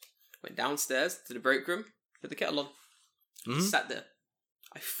 left, went downstairs to the break room, put the kettle on, sat there.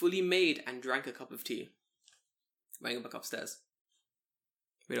 I fully made and drank a cup of tea. Went back upstairs.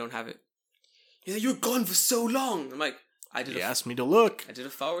 We don't have it. He's like, you're gone for so long. I'm like, He asked me to look. I did a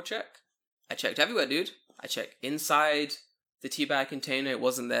thorough check. I checked everywhere, dude. I checked inside the tea bag container, it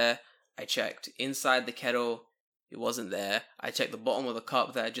wasn't there. I checked inside the kettle, it wasn't there. I checked the bottom of the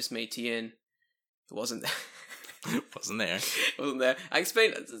cup that I just made tea in, it wasn't there. It wasn't there. It wasn't there. I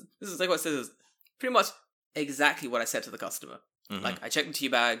explained, this is like what I said, is pretty much exactly what I said to the customer. Mm-hmm. Like, I checked the tea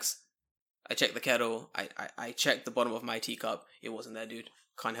bags, I checked the kettle, I checked the bottom of my teacup, it wasn't there, dude.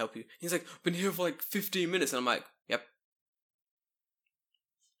 Can't help you. He's like, been here for like 15 minutes, and I'm like, yep.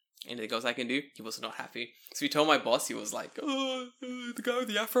 Anything else I can do? He was not happy. So he told my boss, he was like, oh, the guy with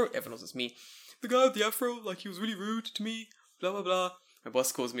the afro. Everyone knows it's me. The guy with the afro, like, he was really rude to me, blah, blah, blah. My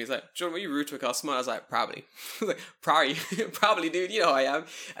boss calls me, he's like, John, were you rude to a customer? I was like, probably. I was like, probably, dude, you know how I am.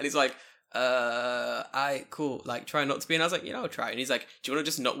 And he's like, cool, like, try not to be. And I was like, you know, I'll try. And he's like, do you want to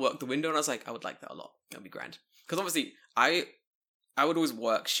just not work the window? And I was like, I would like that a lot. That'd be grand. Because obviously, I would always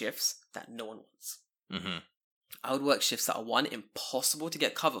work shifts that no one wants. Mm-hmm. I would work shifts that are, one, impossible to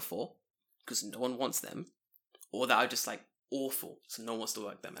get cover for, because no one wants them, or that are just, like, awful, so no one wants to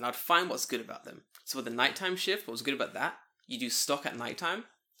work them. And I'd find what's good about them. So with the nighttime shift, what was good about that, you do stock at nighttime,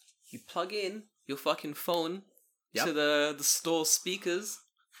 you plug in your fucking phone to the store speakers,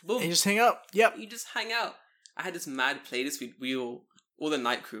 boom. And you just hang out. Yep. You just hang out. I had this mad playlist, we all the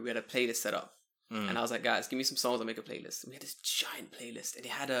night crew, we had a playlist set up. And I was like, guys, give me some songs, I'll make a playlist. And we had this giant playlist, and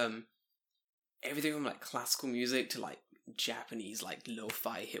it had, everything from like classical music to like Japanese like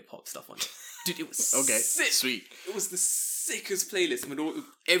lo-fi hip-hop stuff on it. Dude, it was okay, sick. Sweet. It was the sickest playlist.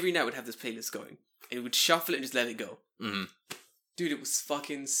 Every night we'd have this playlist going. And it would shuffle it and just let it go. Mm-hmm. Dude, it was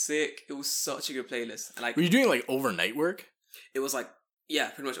fucking sick. It was such a good playlist. And like, were you doing like overnight work? It was like, yeah,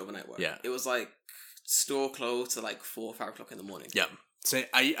 pretty much overnight work. Yeah. It was like store closed to like 4 or 5 o'clock in the morning. Yeah. So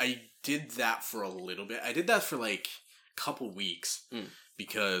I did that for a little bit. I did that for like a couple weeks.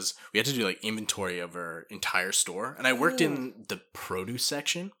 Because we had to do like inventory of our entire store, and I worked in the produce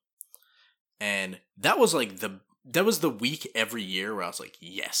section, and that was like the week every year where I was like,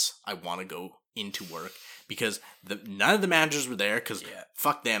 yes, I want to go into work, because none of the managers were there, because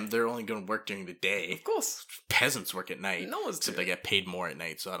fuck them, they're only going to work during the day. Of course, peasants work at night. No one's except they get paid more at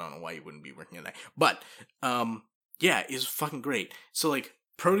night, so I don't know why you wouldn't be working at night. But yeah, it was fucking great. So like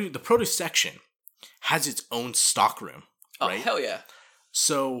the produce section has its own stock room. Right? Oh hell yeah.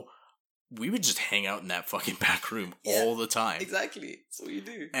 So we would just hang out in that fucking back room all the time. Exactly. That's what you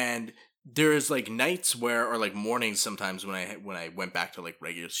do. And there's like nights where, or like mornings sometimes when I went back to like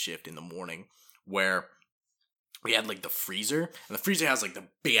regular shift in the morning, where we had like the freezer, and the freezer has like the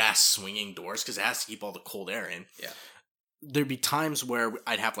big ass swinging doors because it has to keep all the cold air in. Yeah. There'd be times where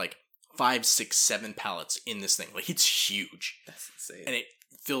I'd have like 5, 6, 7 pallets in this thing. Like, it's huge. That's insane. And it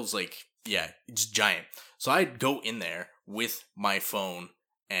feels like, it's giant. So I'd go in there with my phone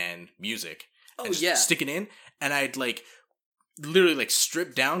and music and just stick it in, and I'd like literally like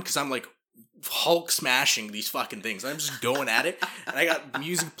strip down because I'm like Hulk smashing these fucking things. I'm just going at it, and I got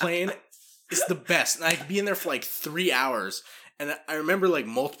music playing. It's the best. And I'd be in there for like 3 hours, and I remember like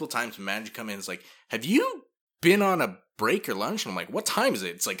multiple times when manager come in, it's like, have you been on a break or lunch? And I'm like, what time is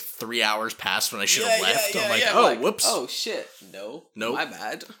it? It's like 3 hours past when I should have left. I'm like, whoops. Oh shit. No, my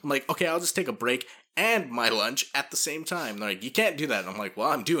bad. I'm like, okay, I'll just take a break and my lunch at the same time. They're like, you can't do that. And I'm like, well,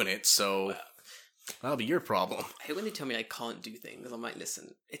 I'm doing it, so That'll be your problem. I hate when they tell me I can't do things. I'm like,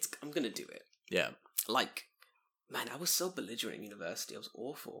 listen, I'm gonna do it. Yeah. Like, man, I was so belligerent in university. I was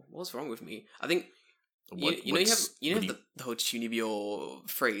awful. What's wrong with me? I think you have the whole Tunibio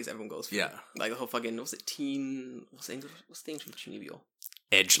phrase everyone goes through. Yeah. Like the whole fucking what's the English from Tunibio?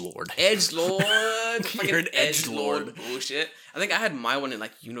 Edgelord. Edgelord. You're an edgelord bullshit. I think I had my one in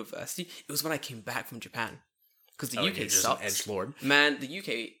like university. It was when I came back from Japan. Because the UK sucks. Edgelord. Man, the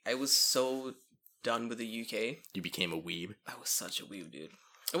UK, I was so done with the UK. You became a weeb. I was such a weeb, dude.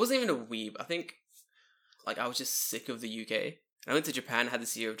 I wasn't even a weeb. I think, like, I was just sick of the UK. And I went to Japan, had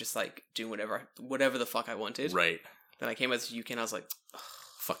this year of just, like, doing whatever the fuck I wanted. Right. Then I came back to the UK and I was like,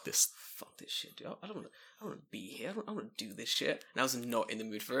 fuck this shit, dude. I don't want to be here. I don't want to do this shit. And I was not in the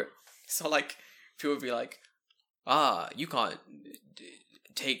mood for it. So, like, people would be like, you can't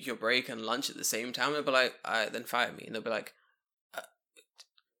take your break and lunch at the same time. I'd be like, then fire me. And they'll be like,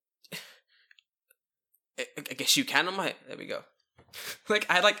 I guess you can. I'm like, there we go. Like,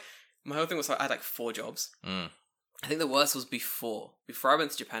 I had like, my whole thing was like, I had like 4 jobs. I think the worst was before I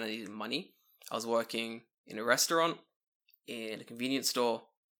went to Japan, I needed money. I was working in a restaurant, in a convenience store,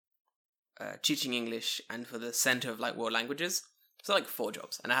 teaching English, and for the Center of like World Languages. So like 4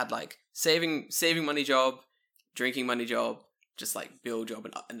 jobs. And I had like saving money job, drinking money job, just like bill job,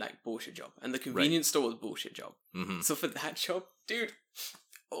 and like bullshit job. And the convenience store was bullshit job. Mm-hmm. So for that job, dude,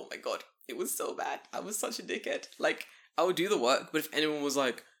 oh my god, it was so bad. I was such a dickhead. Like, I would do the work, but if anyone was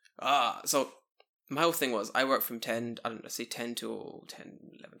like, so my whole thing was, I worked from 10 till 10,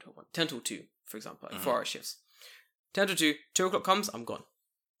 11, 12, 1, 10 till 2, for example, like 4-hour shifts. 10 till 2, 2 o'clock comes, I'm gone.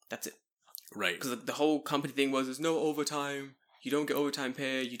 That's it. Right. Because the whole company thing was, there's no overtime, you don't get overtime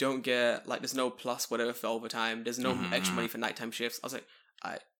pay, you don't get, like, there's no plus whatever for overtime, there's no extra money for nighttime shifts. I was like,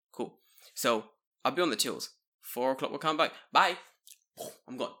 alright, cool. So, I'll be on the tills. 4 o'clock will come back, bye.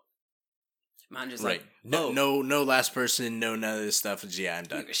 I'm gone. Manager's right. Like, no last person, none of this stuff. Yeah, I'm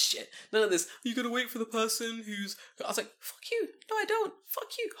done. Shit. None of this. You gotta wait for the person who's... I was like, fuck you. No, I don't.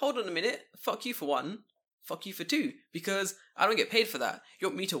 Fuck you. Hold on a minute. Fuck you for 1. Fuck you for 2. Because I don't get paid for that. You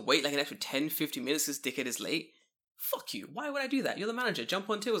want me to wait like an extra 10, 15 minutes because dickhead is late? Fuck you. Why would I do that? You're the manager. Jump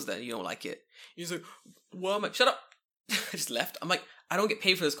on tills then. You don't like it. He's like, well, I'm like, shut up. I just left. I'm like, I don't get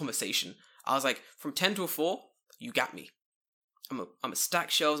paid for this conversation. I was like, from 10 to 4, you got me. I'm a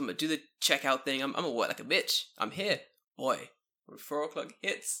stack shelves. I'm gonna do the checkout thing. I'm gonna work like a bitch. I'm here, boy. When 4 o'clock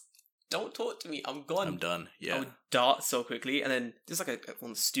hits, don't talk to me. I'm gone. I'm done. Yeah. I would dart so quickly, and then there's like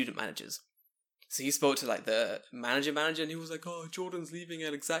one of the student managers. So he spoke to like the manager, and he was like, "Oh, Jordan's leaving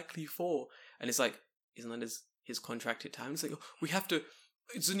at exactly 4," and it's like, isn't that his contracted time? It's like, oh, you have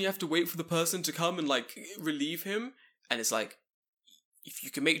to wait for the person to come and like relieve him, and it's like, if you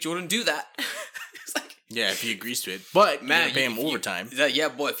can make Jordan do that, it's like. Yeah, if he agrees to it. But, man, you pay him overtime. Yeah,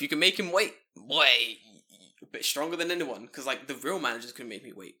 boy, if you can make him wait, boy, a bit stronger than anyone. Because, like, the real managers couldn't make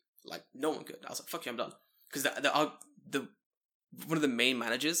me wait. Like, no one could. I was like, fuck you, I'm done. Because one of the main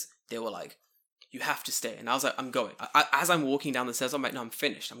managers, they were like, you have to stay. And I was like, I'm going. As I'm walking down the stairs, I'm like, no, I'm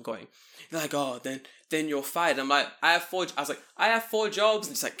finished. I'm going. They're like, oh, then you're fired. And I'm like, I have 4... I was like, I have 4 jobs.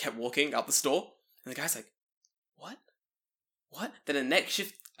 And just, like, kept walking out the store. And the guy's like, what? Then the next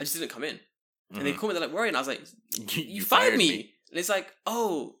shift, I just didn't come in. And they called me, they're like, worried, and I was like, you fired me. And it's like,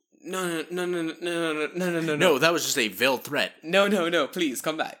 oh, no. No, that was just a veiled threat. No, please,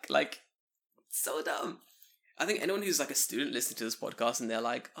 come back. Like, so dumb. I think anyone who's like a student listening to this podcast and they're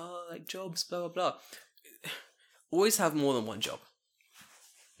like, oh, like jobs, blah, blah, blah. Always have more than one job.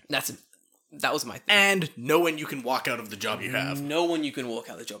 That was my thing. And know when you can walk out of the job you have. Know when you can walk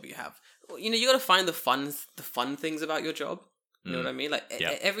out of the job you have. You know, you gotta find the fun things about your job. You know what I mean? Like,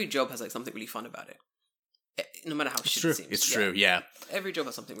 every job has, like, something really fun about it. No matter how shit it seems. It's true, yeah. Every job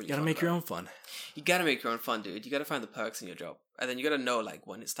has something really fun. You gotta make your own fun. You gotta make your own fun, dude. You gotta find the perks in your job. And then you gotta know, like,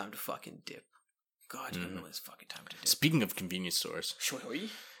 when it's time to fucking dip. God, you gotta know when it's fucking time to dip. Speaking of convenience stores. Sure.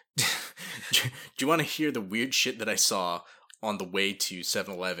 Do you want to hear the weird shit that I saw on the way to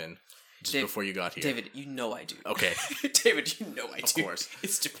 7-Eleven just before you got here? David, you know I do. Okay. David, you know I do. Of course.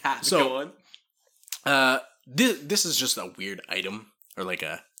 It's Japan. So, go on. This is just a weird item, or like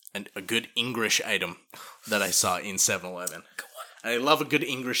a good English item that I saw in 7-Eleven. Go on. I love a good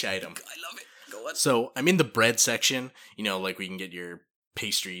English item. I love it. Go on. So I'm in the bread section, you know, like we can get your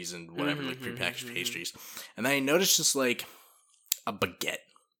pastries and whatever, like prepackaged pastries. And then I noticed just like a baguette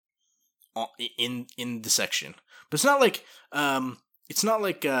in the section. But it's not like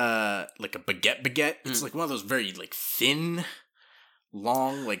a baguette. It's like one of those very like thin,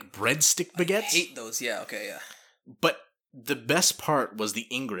 long, like breadstick baguettes. I hate those. Yeah, okay, yeah. But the best part was the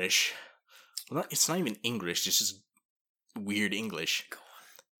English. Well, it's not even English. It's just weird English. Go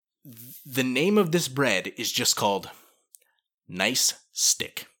the name of this bread is just called Nice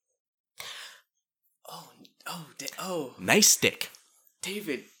Stick. Nice Stick.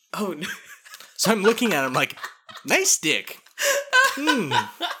 David. Oh, no. So I'm looking at him like, nice stick. Hey,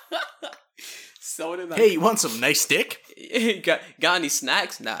 you want some nice stick? got any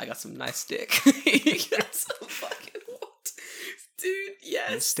snacks? Nah, I got some nice stick. That's so fucking what? Dude,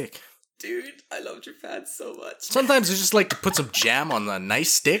 yes. Nice stick. Dude, I love Japan so much. Sometimes I just like to put some jam on the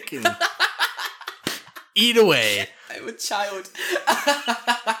nice stick and eat away. I'm a child.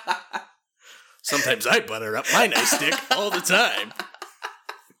 Sometimes I butter up my nice stick all the time.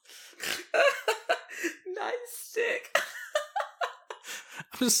 Nice stick.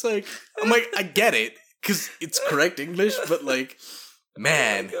 I'm like, I get it, because it's correct English, but like,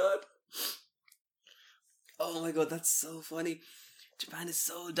 man. Oh my god, that's so funny. Japan is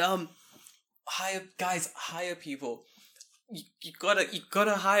so dumb. Hire people. You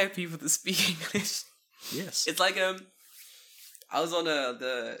gotta hire people to speak English. Yes. It's like I was on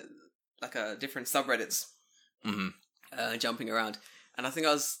a different subreddits, jumping around, and I think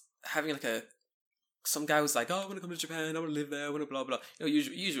I was having some guy was like, "Oh, I want to come to Japan. I want to live there. I want to blah blah."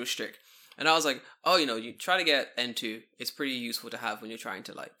 Usual shtick. And I was like, "Oh, you try to get N2. It's pretty useful to have when you're trying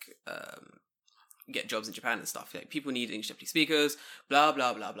to get jobs in Japan and stuff. Like people need English Japanese speakers. Blah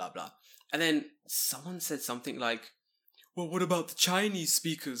blah blah blah blah." And then someone said something like, "Well, what about the Chinese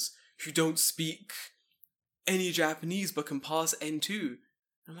speakers who don't speak any Japanese but can pass N2?" And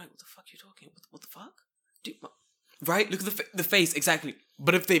I'm like, "What the fuck are you talking? What the fuck? Dude, right? Look at the face, exactly."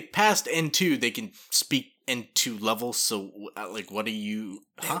 But if they passed N2, they can speak N2 level, so, what are you...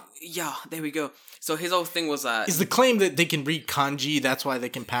 Huh? Yeah, there we go. So his whole thing was that... Is the claim that they can read kanji, that's why they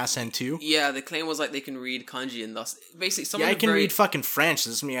can pass N2? Yeah, the claim was they can read kanji and thus... Basically, someone... Yeah, I can read fucking French,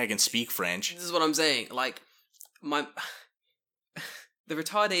 doesn't mean I can speak French. This is what I'm saying. The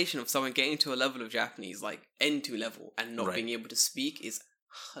retardation of someone getting to a level of Japanese, N2 level, and not being able to speak is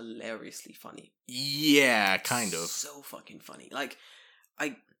hilariously funny. Yeah, kind of. So fucking funny.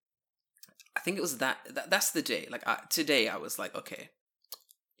 I think it was that's the day. Today I was like, okay, I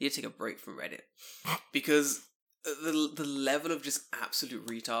need to take a break from Reddit. Because the level of just absolute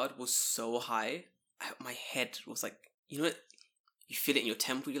retard was so high. My head was like, you know what? You feel it in your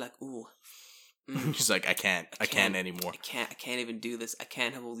temple, you're like, ooh. He's like, I can't anymore. I can't even do this. I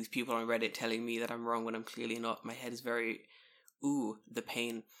can't have all these people on Reddit telling me that I'm wrong when I'm clearly not. My head is very, the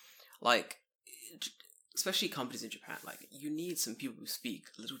pain. Especially companies in Japan, you need some people who speak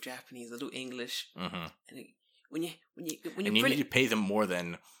a little Japanese, a little English, and when you need to pay them more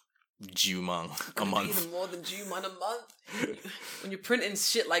than Jumon a month. Pay them more than Jumon a month. When you're printing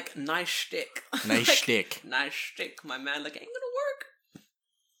shit like nice shtick, nice shtick, my man, ain't gonna work.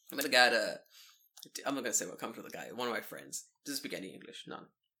 I met a guy I'm not gonna say what comes with the guy. One of my friends doesn't speak any English, none,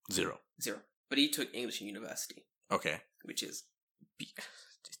 zero. But he took English in university. Okay, which is.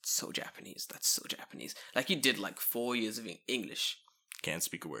 It's so Japanese. That's so Japanese. He did 4 years of English. Can't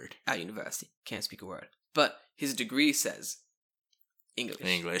speak a word. At university. Can't speak a word. But his degree says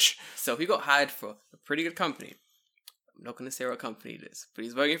English. So he got hired for a pretty good company. I'm not going to say what company it is, but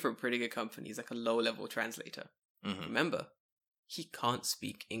he's working for a pretty good company. He's a low-level translator. Mm-hmm. Remember, he can't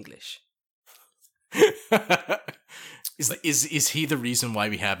speak English. Is he the reason why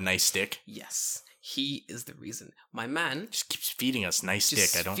we have nice stick? Yes. He is the reason. My man just keeps feeding us nice stick.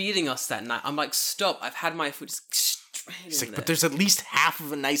 Feeding us that night. I'm like, stop! I've had my food. He's like, but there's at least half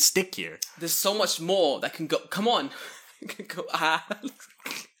of a nice stick here. There's so much more that can go. Come on, go. I'm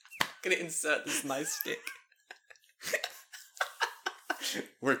gonna insert this nice stick.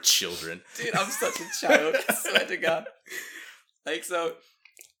 We're children, dude. I'm such a child. I swear to God. So,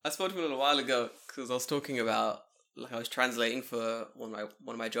 I spoke to him a little while ago because I was talking about. I was translating for one of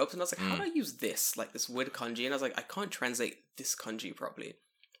my jobs, and I was like, how do I use this? This weird kanji. And I was like, I can't translate this kanji properly.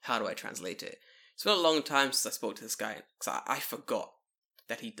 How do I translate it? It's been a long time since I spoke to this guy, because I forgot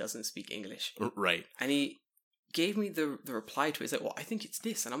that he doesn't speak English. Right. And he gave me the reply to it. He's like, well, I think it's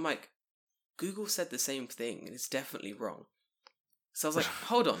this. And I'm like, Google said the same thing, and it's definitely wrong. So I was like,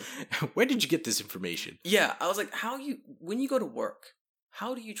 hold on. Where did you get this information? Yeah, I was like, when you go to work,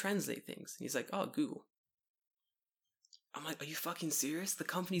 how do you translate things? And he's like, oh, Google. I'm like, are you fucking serious? The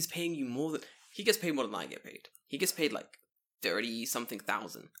company's paying you more than... He gets paid more than I get paid. He gets paid 30-something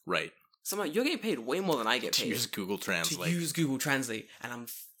thousand. Right. So I'm like, you're getting paid way more than I get paid. To use Google Translate. And I'm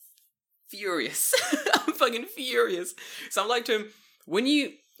furious. I'm fucking furious. So I'm like to him,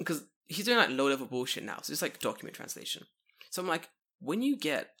 because he's doing low-level bullshit now. So it's document translation. So I'm like, when you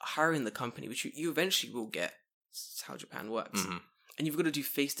get hiring the company, which you eventually will get, it's how Japan works, and you've got to do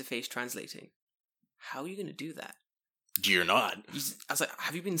face-to-face translating, how are you going to do that? You're not. I was like,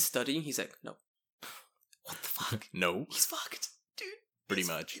 have you been studying? He's like, no. What the fuck? No. He's fucked, dude. Pretty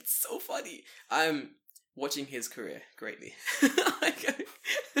much. It's so funny. I'm watching his career greatly.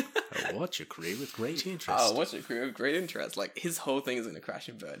 I watch your career with great interest. I'll watch your career with great interest. Like, his whole thing is going to crash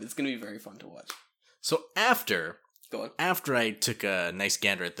and burn. It's going to be very fun to watch. So after I took a nice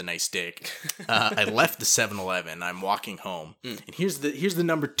gander at the nice dick, I left the 7-Eleven. I'm walking home. And here's the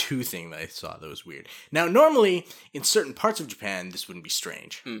number 2 thing that I saw that was weird. Now, normally, in certain parts of Japan, this wouldn't be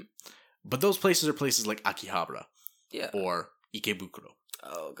strange. But those places are places like Akihabara. Yeah. Or Ikebukuro.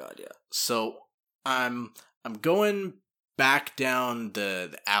 Oh, God, yeah. So, I'm going back down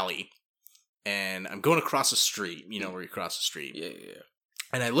the alley. And I'm going across the street. You know where you cross the street. Yeah.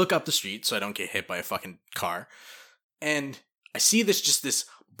 And I look up the street so I don't get hit by a fucking car. And I see this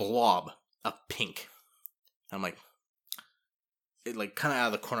blob of pink. I'm like, it like kind of out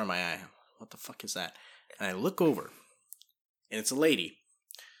of the corner of my eye. What the fuck is that? And I look over. And it's a lady.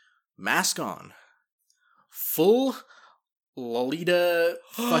 Mask on. Full Lolita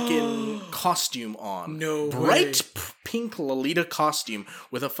fucking costume on. No way. Bright pink Lolita costume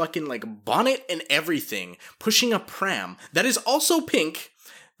with a fucking like bonnet and everything. Pushing a pram that is also pink.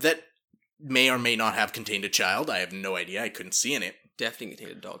 That may or may not have contained a child. I have no idea. I couldn't see in it. Definitely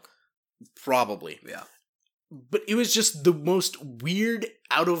contained a dog. Probably. Yeah. But it was just the most weird,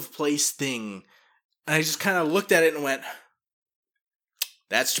 out of place thing. And I just kind of looked at it and went,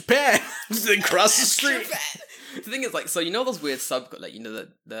 that's Japan. Just across the street. The thing is, like, so you know those weird like, you know,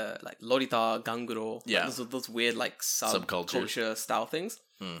 the like Lolita, Ganguro, yeah, like, those weird like subculture style things.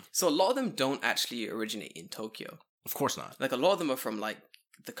 So a lot of them don't actually originate in Tokyo. Of course not. Like a lot of them are from like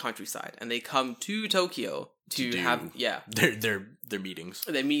the countryside, and they come to Tokyo to have their meetings,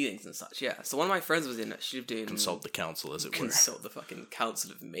 their meetings and such. Yeah. So one of my friends was in. She lived in consult the council, as it were. Consult the fucking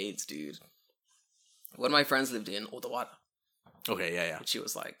council of maids, dude. One of my friends lived in Odawara. Okay, yeah. And she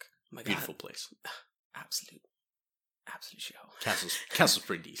was like, oh my God, beautiful place. Absolute shithole. Castle's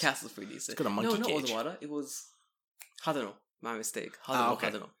pretty decent. Castle's pretty decent. It's got a monkey cage. No, Odawara. It was Hadano. My mistake.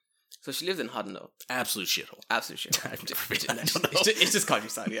 Hadano. So she lived in Hadano. Absolute shithole. It's just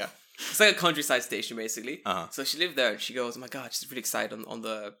countryside, yeah. It's like a countryside station, basically. Uh-huh. So she lived there, and she goes, oh my God, she's really excited on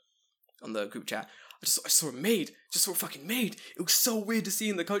the group chat. I saw a maid. Just saw a fucking maid. It was so weird to see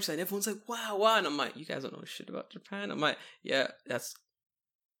in the countryside. Everyone's like, wow. And I'm like, you guys don't know shit about Japan. I'm like, yeah, that's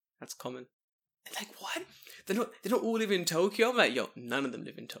common. And like, what? They don't all live in Tokyo? I'm like, yo, none of them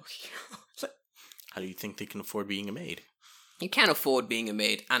live in Tokyo. Like, how do you think they can afford being a maid? You can't afford being a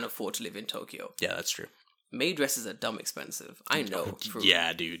maid and afford to live in Tokyo. Yeah, that's true. Maid dresses are dumb expensive. I know.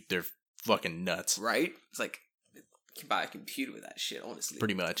 Yeah, dude. They're fucking nuts. Right? It's like, you can buy a computer with that shit, honestly.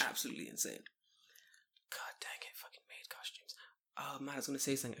 Pretty much. Absolutely insane. God dang it, fucking maid costumes. Oh man, I was gonna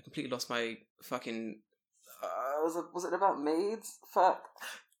say something. I completely lost my fucking... was it about maids? Fuck.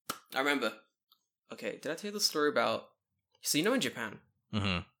 I remember. Okay, did I tell you the story about... So you know in Japan...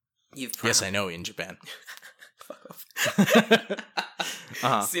 Mm-hmm. You've yes, I know, in Japan. Fuck off.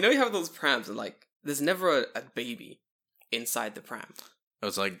 Uh-huh. So you know you have those prams and like, there's never a baby inside the pram. It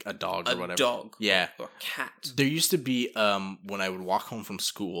was like a dog or whatever. A dog. Yeah. Or a cat. There used to be, when I would walk home from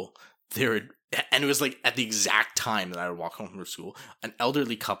school, and it was like at the exact time that I would walk home from school, an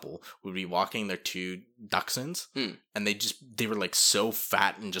elderly couple would be walking their 2 dachshunds, and they were like so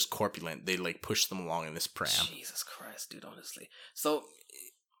fat and just corpulent, they like pushed them along in this pram. Jesus Christ, dude, honestly. So,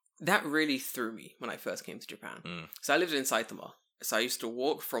 that really threw me when I first came to Japan. So I lived in Saitama. So I used to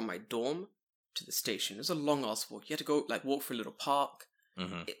walk from my dorm to the station. It was a long ass walk. You had to go like walk through a little park.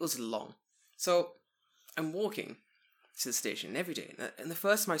 Mm-hmm. It was long. So I'm walking to the station every day. And the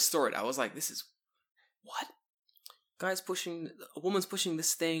first time I saw it, I was like, this is... What? A woman's pushing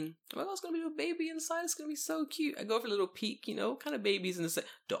this thing. I'm like, oh, it's going to be a baby inside. It's going to be so cute. I go for a little peek, kind of babies in this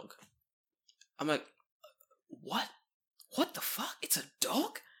dog. I'm like, what? What the fuck? It's a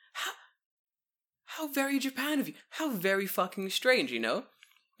dog? How very Japan of you. How very fucking strange, And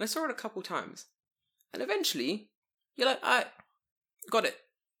I saw it a couple times. And eventually, you're like, I got it.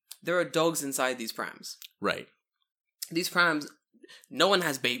 There are dogs inside these prams. Right. These prams, no one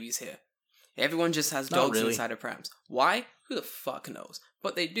has babies here. Everyone just has dogs inside of prams. Why? Who the fuck knows?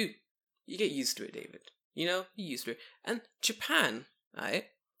 But they do. You get used to it, David. You're used to it. And Japan, right?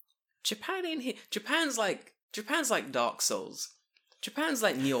 Japan ain't here. Japan's like Dark Souls. Japan's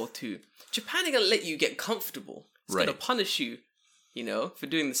like Nioh 2. Japan ain't gonna let you get comfortable. It's gonna punish you, for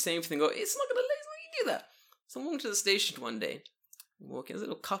doing the same thing. It's not gonna let you do that. So I'm walking to the station one day. I'm walking, there's a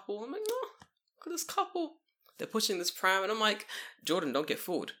little couple. I'm like, no, look at this couple. They're pushing this pram, and I'm like, Jordan, don't get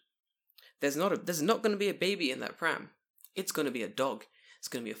forward. There's not going to be a baby in that pram. It's going to be a dog. It's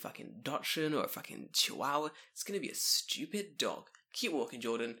gonna be a fucking Dachshund or a fucking Chihuahua. It's gonna be a stupid dog. Keep walking,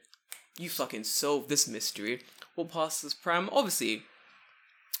 Jordan. You fucking solve this mystery. We'll pass this pram. Obviously, I'm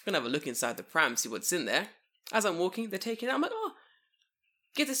gonna have a look inside the pram, see what's in there. As I'm walking, they're taking it out. I'm like, oh,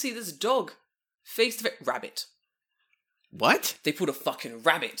 get to see this dog. Face to face. Rabbit. What? They pulled a fucking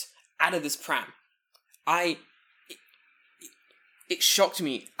rabbit out of this pram. It shocked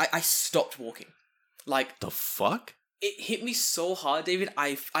me. I stopped walking. Like, the fuck? It hit me so hard, David.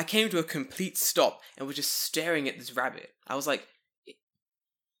 I came to a complete stop and was just staring at this rabbit. I was like...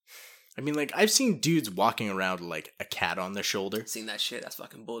 I mean, like, I've seen dudes walking around with, like, a cat on their shoulder. Seen that shit? That's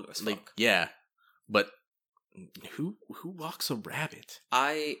fucking bull as fuck. Like, yeah. But who walks a rabbit?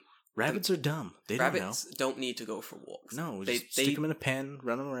 Rabbits are dumb. They don't know. Rabbits don't need to go for walks. No, just stick them in a pen,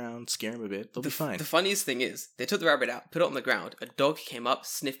 run them around, scare them a bit. They'll be fine. The funniest thing is, they took the rabbit out, put it on the ground. A dog came up,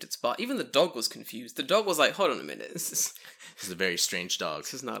 sniffed its butt. Even the dog was confused. The dog was like, hold on a minute. This is a very strange dog.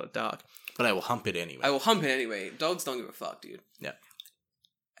 This is not a dog. But I will hump it anyway. I will hump it anyway. Dogs don't give a fuck, dude. Yeah.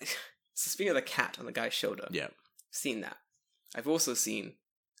 So speaking of the cat on the guy's shoulder. Yeah. I've seen that. I've also seen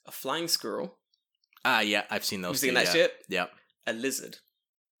a flying squirrel. Yeah, I've seen those. You've seen that shit? Yeah. A lizard.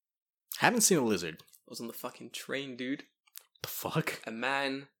 Haven't seen a lizard. I was on the fucking train, dude. The fuck? A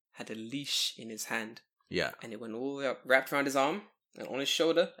man had a leash in his hand. Yeah. And it went all the way up, wrapped around his arm, and on his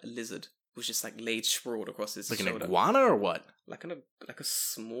shoulder, a lizard was just like laid sprawled across his shoulder. Like an iguana or what? Like a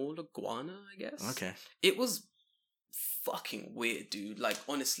small iguana, I guess. Okay. It was fucking weird, dude. Like,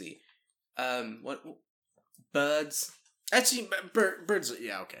 honestly. What? Birds. Actually, birds,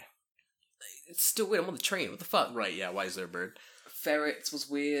 yeah, okay. It's still weird. I'm on the train. What the fuck? Right, yeah, why is there a bird? Ferrets was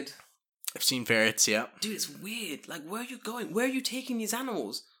weird. I've seen ferrets, yeah. Dude, it's weird. Like, where are you going? Where are you taking these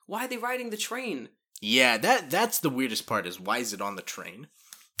animals? Why are they riding the train? Yeah, that's the weirdest part, is why is it on the train?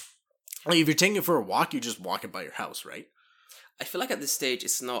 Like, if you're taking it for a walk, you just walk it by your house, right? I feel like at this stage,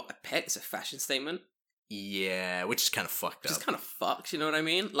 it's not a pet, it's a fashion statement. Yeah, which is kind of fucked up. Just kind of fucked, you know what I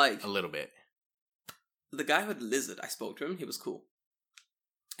mean? Like, a little bit. The guy who had the lizard, I spoke to him, he was cool.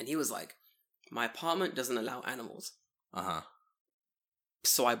 And he was like, my apartment doesn't allow animals. Uh-huh.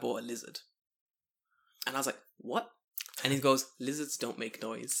 So I bought a lizard. And I was like, what? And he goes, lizards don't make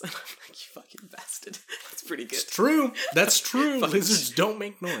noise. And I'm like, you fucking bastard. That's pretty good. It's true. That's true. Lizards don't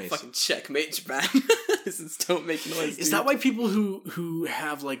make noise. Fucking checkmate, Japan. Lizards don't make noise, Is that why people who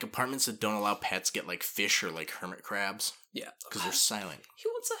have, like, apartments that don't allow pets get, like, fish or, like, hermit crabs? Yeah. Because they're silent. Who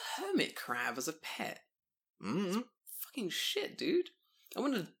wants a hermit crab as a pet? Mm-hmm. Fucking shit, dude. I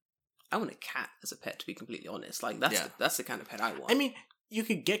want a cat as a pet, to be completely honest. Like, that's the kind of pet I want. I mean, you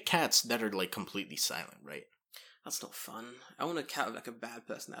could get cats that are, like, completely silent, right? That's not fun. I want a cat with, like, a bad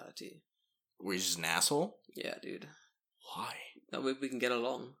personality. Where he's just an asshole? Yeah, dude. Why? That way we can get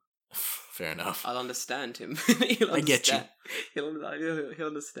along. Fair enough. I'll understand him. I get you. He'll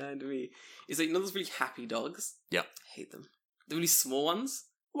understand me. It's like, you know those really happy dogs? Yep. I hate them. The really small ones?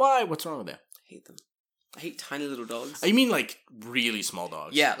 Why? What's wrong with that? I hate them. I hate tiny little dogs. Oh, you mean like really small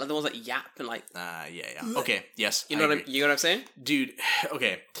dogs? Yeah, like the ones that yap and like... yeah. Okay, yes. You know what I'm saying? Dude,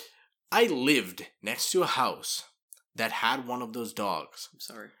 okay. I lived next to a house that had one of those dogs. I'm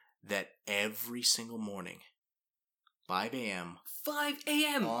sorry. That every single morning, 5 a.m. 5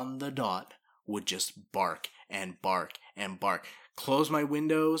 a.m. on the dot, would just bark and bark and bark. Close my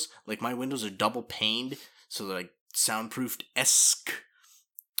windows. Like, my windows are double paned, so they're like soundproofed-esque.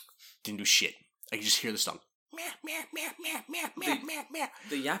 Didn't do shit. I could just hear the dog.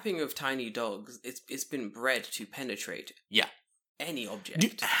 The yapping of tiny dogs, it's been bred to penetrate. Yeah. Any object.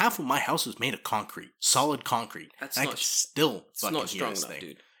 Dude, half of my house is made of concrete. Solid concrete. That's and not... I can still it's fucking not hear strong this enough,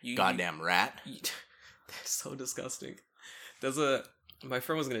 thing. Dude. Goddamn rat. That's so disgusting. My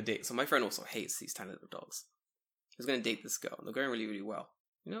friend was going to date, so my friend also hates these tiny little dogs. He was going to date this girl, and they're going really, really well.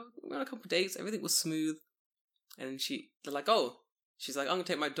 You know, we went on a couple of dates, everything was smooth. And they're like, she's like, I'm going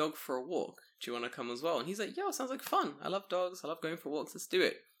to take my dog for a walk. Do you want to come as well? And he's like, yo, sounds like fun. I love dogs. I love going for walks. Let's do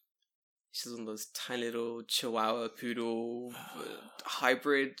it. She's one of those tiny little Chihuahua poodle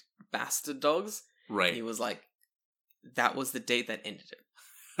hybrid bastard dogs. Right. And he was like, that was the date that ended it.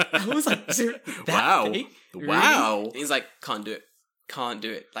 I was like, wow. Date? Wow. Really? He's like, can't do it. Can't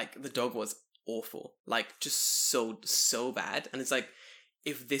do it. Like, the dog was awful. Like, just so bad. And it's like,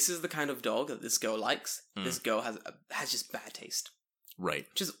 if this is the kind of dog that this girl likes, this girl has just bad taste. Right.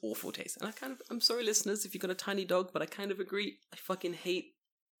 Just awful taste. And I'm sorry, listeners, if you've got a tiny dog, but I kind of agree. I fucking hate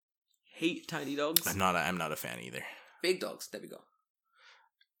tiny dogs. I'm not a fan either. Big dogs, there we go.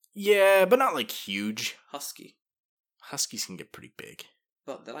 Yeah, but not like huge. Husky. Huskies can get pretty big.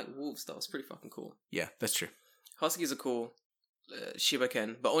 But they're like wolves, though. It's pretty fucking cool. Yeah, that's true. Huskies are cool. Shiba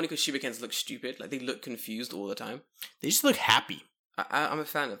Ken, but only because Shiba Kens look stupid. Like, they look confused all the time. They just look happy. I'm a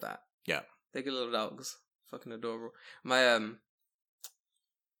fan of that. Yeah. They're good little dogs. Fucking adorable. My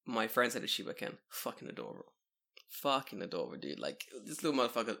friends had a Shiba Ken. Fucking adorable. Fucking adorable, dude. Like, this little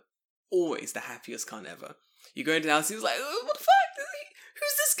motherfucker, always the happiest cunt ever. You go into the house, he was like, oh, what the fuck?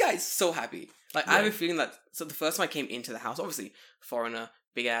 Who's this guy? He's so happy. Like, right. I have a feeling that, so the first time I came into the house, obviously, foreigner,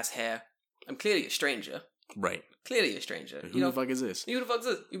 big ass hair, I'm clearly a stranger. Right. Clearly a stranger. Who the fuck is this? Who the fuck is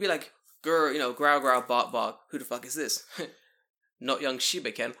this? You'd be like, grr, growl, growl, bark, bark. Who the fuck is this? Not young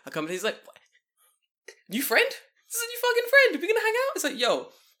Shiba Ken. I come in, he's like, what? New friend? This is a new fucking friend. We're gonna hang out? It's like, yo,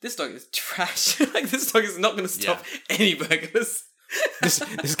 this dog is trash. Like, this dog is not gonna stop any burglars.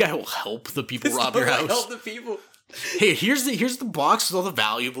 This guy will help the people rob your house. Help the people. Hey, here's the box with all the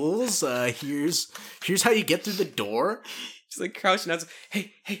valuables. Here's how you get through the door. Just like crouching out.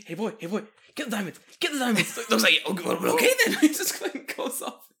 Hey, boy, get the diamonds. I was like, okay then. He just like goes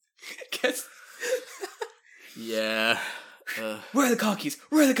off. Gets. Yeah. Where are the car keys?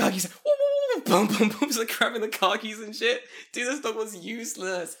 Boom, boom, boom. Just like grabbing the car keys and shit. Dude, this dog was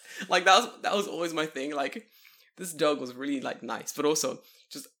useless. Like that was always my thing. Like, this dog was really like nice, but also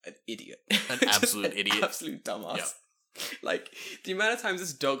just an idiot. An absolute idiot. Absolute dumbass. Yep. Like, the amount of times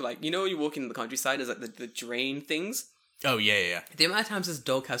this dog, like, you know, you walk in the countryside, there's like the drain things. Oh, yeah. The amount of times this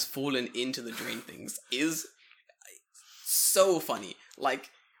dog has fallen into the drain things is so funny. Like,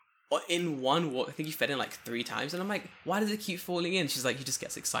 in one walk, I think he fed in like 3 times, and I'm like, why does it keep falling in? She's like, he just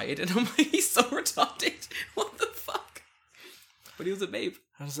gets excited, and I'm like, he's so retarded. What the fuck? But he was a babe.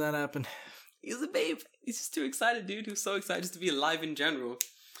 How does that happen? He was a babe. He's just too excited, dude. He was so excited just to be alive in general.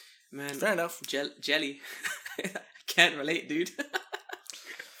 Man. Fair enough. Jelly. Can't relate, dude.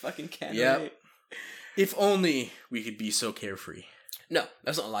 Fucking can't relate. If only we could be so carefree. No,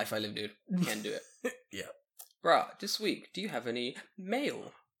 that's not a life I live, dude. Can't do it. Yeah. Bruh, this week, do you have any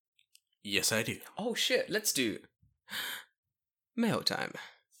mail? Yes, I do. Oh shit, let's do mail time.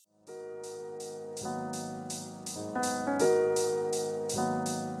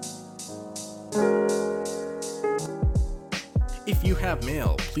 If you have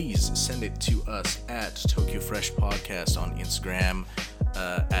mail, please send it to us at Tokyo Fresh Podcast on Instagram,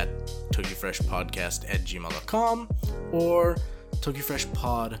 at TokyoFreshPodcast@gmail.com, or Tokyo Fresh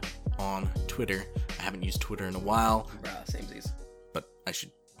Pod on Twitter. I haven't used Twitter in a while. Bruh, samesies. But I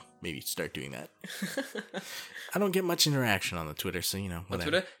should maybe start doing that. I don't get much interaction on the Twitter, so, whatever. On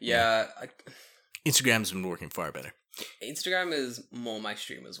Twitter? Yeah. Instagram's been working far better. Instagram is more my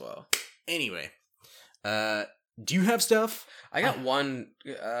stream as well. Anyway, do you have stuff? I got one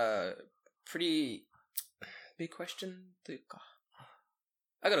pretty big question.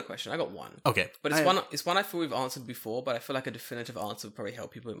 I got a question. I got one. Okay. But it's one I feel we've answered before, but I feel like a definitive answer would probably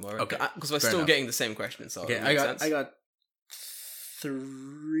help people more. Okay. Because we're still getting the same question, so okay, I got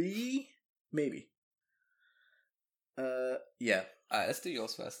 3, maybe. Yeah. Alright, let's do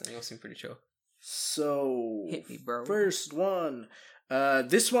yours first, then. Yours seem pretty chill. So, hit me, bro. First one.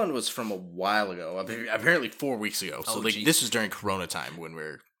 This one was from a while ago. Apparently 4 weeks ago. So, this was during Corona time when we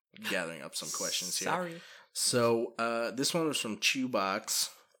were gathering up some questions here. Sorry. So, this one was from Chewbox.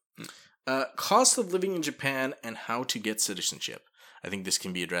 Cost of living in Japan and how to get citizenship. I think this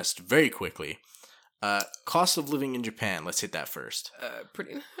can be addressed very quickly. Cost of living in Japan. Let's hit that first.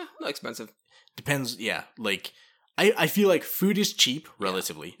 Pretty not expensive. Depends. Yeah, like I feel like food is cheap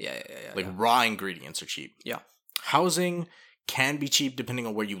relatively. Yeah. Like raw ingredients are cheap. Yeah. Housing can be cheap depending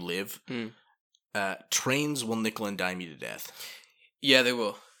on where you live. Trains will nickel and dime you to death. Yeah, they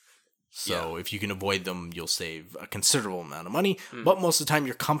will. So if you can avoid them, you'll save a considerable amount of money. But most of the time,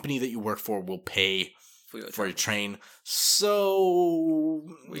 your company that you work for will pay for your train. So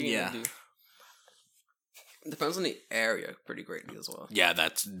yeah. Depends on the area pretty greatly as well. Yeah,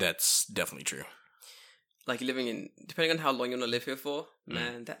 that's definitely true. Like depending on how long you want to live here for,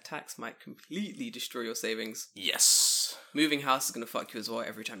 man, that tax might completely destroy your savings. Yes. Moving house is going to fuck you as well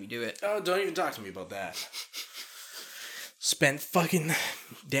every time you do it. Oh, don't even talk to me about that. Spent fucking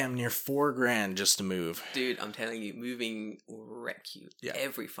damn near $4,000 just to move. Dude, I'm telling you, moving will wreck you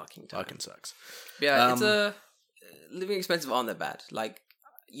every fucking time. Fucking sucks. Yeah, it's living expenses aren't that bad. Like,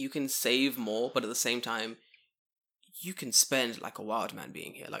 you can save more, but at the same time, you can spend like a wild man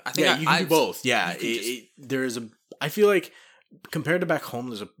being here. Like, I think you can do both. Yeah, I feel like compared to back home,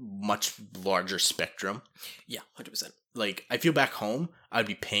 there's a much larger spectrum. Yeah, 100%. Like, I feel back home, I'd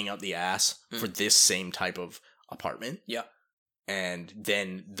be paying out the ass for this same type of apartment. Yeah. And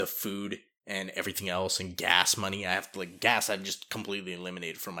then the food and everything else and gas money, gas I've just completely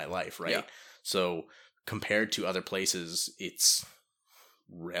eliminated from my life, right? Yeah. So compared to other places, it's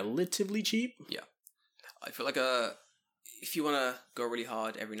relatively cheap. Yeah. I feel like if you want to go really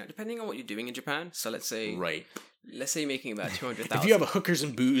hard every night, depending on what you're doing in Japan, so let's say let's say you're making about 200,000. If you have a hookers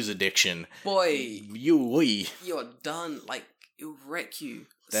and booze addiction, boy, you're done. Like, it'll wreck you.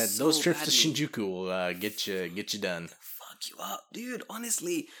 Those trips to Shinjuku will get you done. Fuck you up, dude.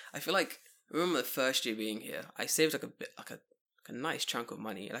 Honestly, I feel like I remember the first year being here. I saved like a nice chunk of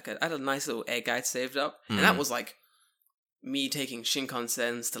money. Like I had a nice little air guide saved up, and that was like me taking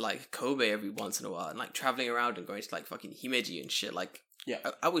Shinkansens to like Kobe every once in a while, and like traveling around and going to like fucking Himeji and shit. Like,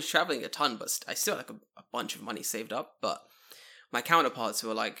 yeah, I was traveling a ton, but I still had like a bunch of money saved up. But my counterparts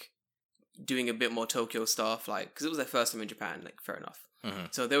were like doing a bit more Tokyo stuff, like because it was their first time in Japan. Like, fair enough. Mm-hmm.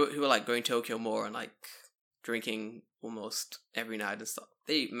 So they were like going Tokyo more and like drinking almost every night and stuff.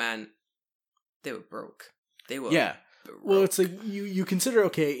 They were broke. They were broke. Well, it's like you consider,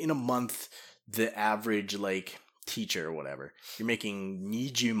 okay, in a month the average like teacher or whatever, you're making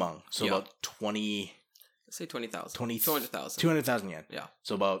 20,000, so about 20. Let's say 20,000. 200,000. 200,000 yen. Yeah.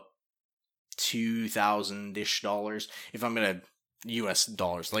 So about $2,000-ish if I'm gonna US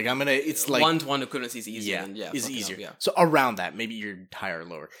dollars. Like it's like 1-to-1 equivalency is easier. Is easier. So around that, maybe you're higher or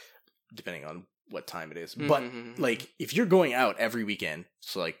lower, depending on what time it is. But like if you're going out every weekend,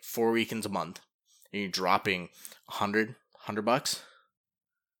 so like 4 weekends a month, and you're dropping $100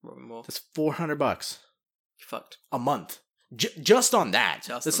 more. That's $400. You're fucked. A month. Just on that.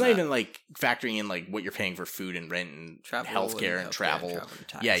 That's not even like factoring in like what you're paying for food and rent and healthcare and travel.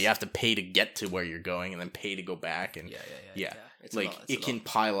 Yeah, you have to pay to get to where you're going and then pay to go back. And yeah. It's like it can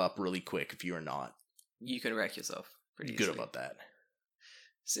pile up really quick if you are not. You can wreck yourself pretty good easily. About that.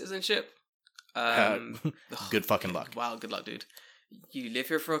 Citizenship. Good fucking luck. Wow, good luck, dude. You live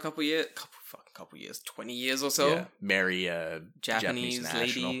here for a couple years, 20 years or so. Yeah. Marry a Japanese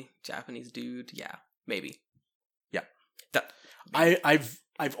lady, Japanese dude. Yeah, maybe. Yeah. I've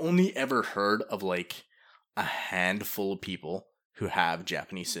only ever heard of like a handful of people who have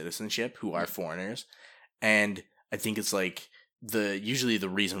Japanese citizenship who are foreigners, and I think it's like usually the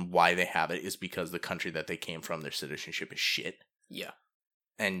reason why they have it is because the country that they came from, their citizenship is shit. Yeah.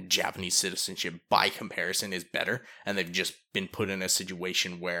 And Japanese citizenship, by comparison, is better. And they've just been put in a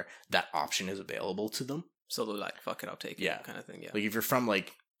situation where that option is available to them. So they're like, fuck it, I'll take it, kind of thing, yeah. Like, if you're from,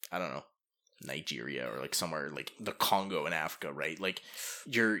 like, I don't know, Nigeria or, like, somewhere, like, the Congo in Africa, right? Like,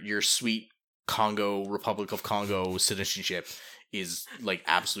 your sweet Republic of Congo citizenship is, like,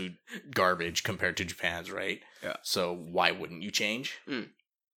 absolute garbage compared to Japan's, right? Yeah. So why wouldn't you change?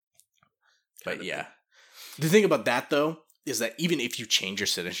 But, yeah. The thing about that, though, is that even if you change your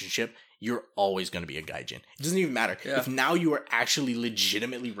citizenship, you're always going to be a gaijin. It doesn't even matter. Yeah. If now you are actually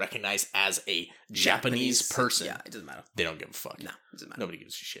legitimately recognized as a Japanese person, yeah, it doesn't matter. They don't give a fuck. No, it doesn't matter. Nobody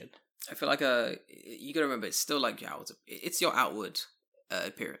gives a shit. I feel like you gotta remember, it's still like it's your outward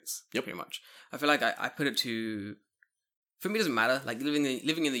appearance. Yep. Pretty much. I feel like I put it to, for me it doesn't matter. Like living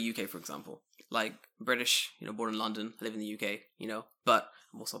in the UK, for example, like British, born in London, I live in the UK, but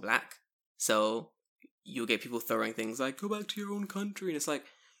I'm also black, so you'll get people throwing things like, go back to your own country. And it's like,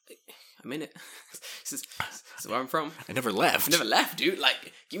 I'm in it. This is where I'm from. I never left, dude.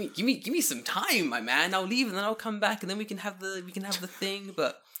 Like, give me some time, my man. I'll leave and then I'll come back and then we can have the thing.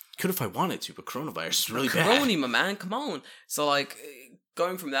 But could if I wanted to, but coronavirus is really bad. Corona, my man, come on. So like,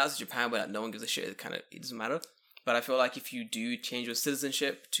 going from that to Japan where no one gives a shit, it doesn't matter. But I feel like if you do change your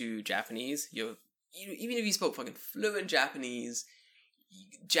citizenship to Japanese, even if you spoke fucking fluent Japanese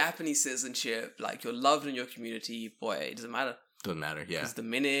citizenship, like you're loved in your community, boy, it doesn't matter. Doesn't matter, yeah. Because the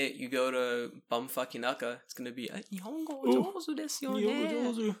minute you go to bumfuck Inaka, it's gonna be Nihongo jouzu desu yo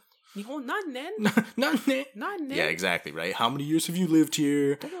ne. Nihon nannen? Yeah, exactly, right? How many years have you lived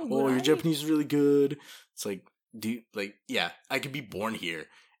here? Oh, your Japanese is really good. It's like, I could be born here,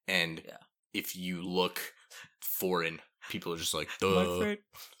 and if you look foreign, people are just like, duh.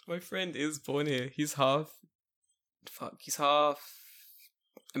 My friend is born here. He's half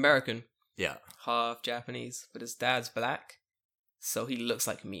American. Yeah. Half Japanese, but his dad's black, so he looks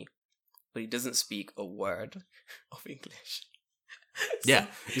like me, but he doesn't speak a word of English. Yeah.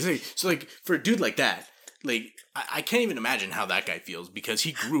 So like, for a dude like that, like, I can't even imagine how that guy feels, because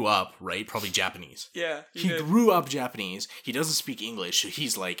he grew up, right? Probably Japanese. Yeah. He grew up Japanese. He doesn't speak English, so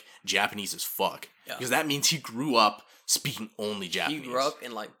he's like Japanese as fuck. Yeah. Because that means he grew up speaking only Japanese. He grew up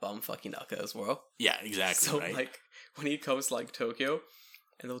in like bumfuck Inaka as well. Yeah, exactly. So like, when he comes to like Tokyo,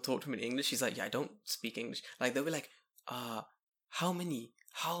 and they'll talk to him in English, he's like, yeah, I don't speak English. Like, they'll be like, how many?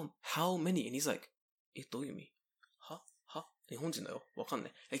 And he's like, do you mean? Nihonjin da yo,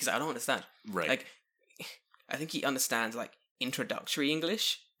 wakannai. He's like, I don't understand. Right. Like, I think he understands like introductory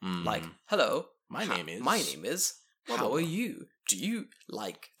English. Like, hello, my name is. How are you? Do you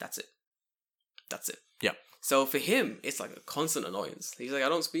like? That's it. Yeah. So for him, it's like a constant annoyance. He's like, I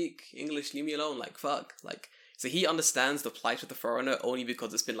don't speak English. Leave me alone. Like, fuck. Like, So he understands the plight of the foreigner only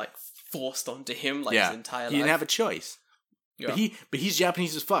because it's been like forced onto him like his entire life. He didn't have a choice. Yeah. But he's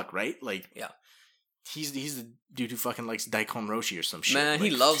Japanese as fuck, right? Like, yeah. He's the dude who fucking likes daikon roshi or some shit. Man,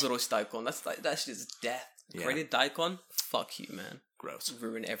 like, he loves roshi daikon. That shit is death. Yeah. Grated daikon? Fuck you, man. Gross.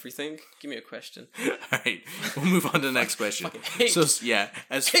 Ruin everything. Give me a question. Alright, we'll move on to the next question. Fucking hate. So, yeah.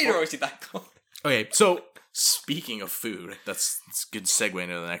 Hate roshi daikon. Okay, so, speaking of food, that's a good segue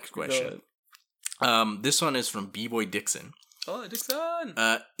into the next question. This one is from B-Boy Dixon. Oh, Dixon!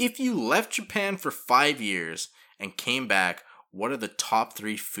 If you left Japan for 5 years and came back, what are the top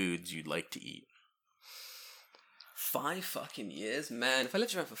 3 foods you'd like to eat? 5 fucking years? Man, if I left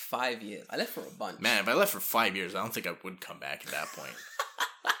Japan for 5 years, I left for a bunch. Man, if I left for 5 years, I don't think I would come back at that point.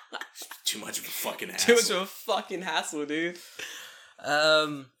 Too much of a fucking hassle. Too much of a fucking hassle, dude.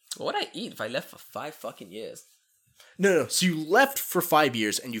 What would I eat if I left for 5 fucking years? No. So you left for 5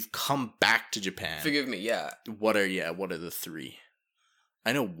 years and you've come back to Japan. Forgive me, yeah. What are the 3?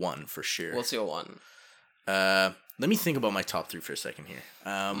 I know 1 for sure. What's your 1? Let me think about my top 3 for a second here.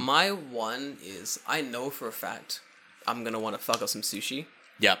 My 1 is, I know for a fact I'm gonna want to fuck up some sushi.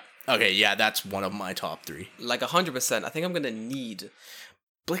 Yep. Okay, yeah, that's one of my top 3. Like 100%. I think I'm gonna need.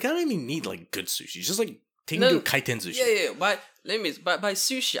 But like, I don't even need like good sushi. It's just like take me to a kaiten sushi. Yeah. By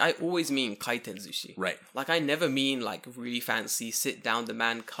sushi, I always mean kaiten sushi. Right. Like I never mean like really fancy, sit down, the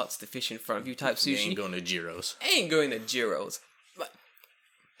man cuts the fish in front of you type sushi. You ain't going to Jiro's. I ain't going to Jiro's. But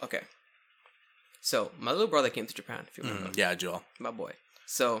okay. So my little brother came to Japan. If you remember. Yeah, Joel. My boy.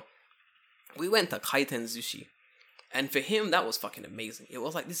 So we went to kaiten sushi. And for him, that was fucking amazing. It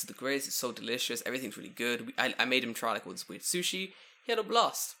was like, this is the greatest, it's so delicious, everything's really good. I made him try like all this weird sushi. He had a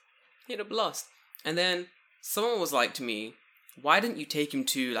blast. And then someone was like to me, why didn't you take him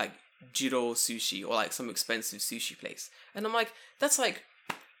to like Jiro Sushi or like some expensive sushi place? And I'm like, that's like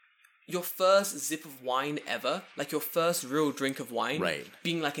your first zip of wine ever. Like your first real drink of wine. Right.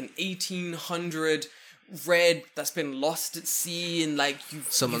 Being like an 1800 red that's been lost at sea and like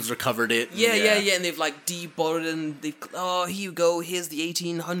someone's recovered it. Yeah, and they've like debottled and they've here you go, here's the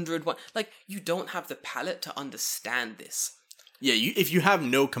 1800 one. Like you don't have the palate to understand this. Yeah, if you have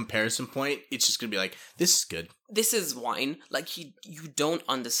no comparison point, it's just gonna be like, this is good. This is wine. Like you don't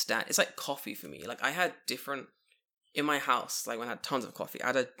understand. It's like coffee for me. Like I had different in my house. Like when I had tons of coffee,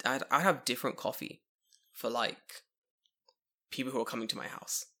 I'd have different coffee for like people who are coming to my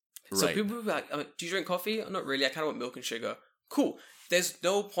house. So people will be like, do you drink coffee? Not really. I kind of want milk and sugar. Cool. There's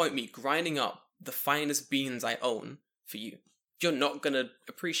no point me grinding up the finest beans I own for you. You're not going to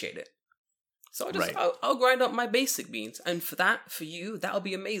appreciate it. So I'll grind up my basic beans. And for you, that'll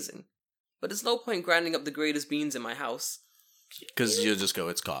be amazing. But there's no point grinding up the greatest beans in my house. Because you'll just go,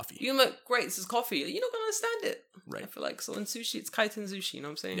 it's coffee. You're like, great, this is coffee. You're not going to understand it. Right. I feel like, so in sushi, it's kaiten sushi, you know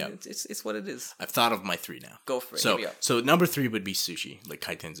what I'm saying? Yep. It's what it is. I've thought of my 3 now. Go for it. So number 3 would be sushi, like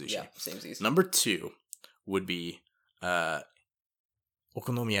kaiten sushi. Yeah, same as these. Number 2 would be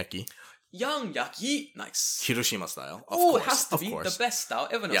okonomiyaki. Young yaki. Nice. Hiroshima style. Oh, it has to be the best style.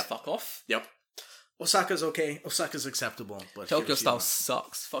 Everyone else fuck off. Yep. Osaka's okay. Osaka's acceptable. But Tokyo style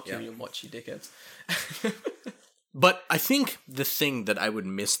sucks. Fuck you and your mochi dickheads. But I think the thing that I would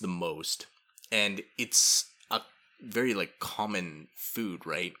miss the most, and it's a very like common food,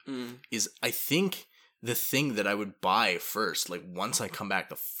 right? Is I think the thing that I would buy first, like once I come back,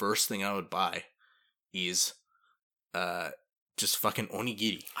 the first thing I would buy is just fucking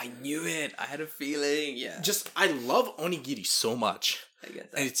onigiri. I knew it. I had a feeling. Yeah. I love onigiri so much. I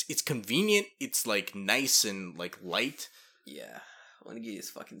get that. And it's convenient. It's like nice and like light. Yeah. Onigiri is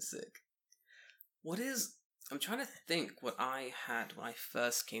fucking sick. I'm trying to think what I had when I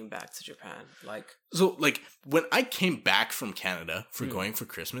first came back to Japan. So when I came back from Canada for going for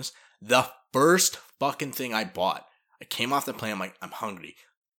Christmas, the first fucking thing I bought, I came off the plane, I'm like, I'm hungry.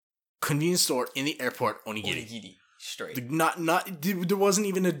 Convenience store in the airport, onigiri. Onigiri. Straight. There wasn't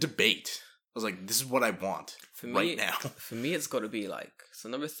even a debate. I was like, this is what I want right now. For me, it's got to be like, so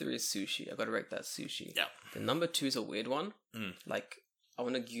number 3 is sushi. I got to rank that sushi. Yeah. The number 2 is a weird one. Like, I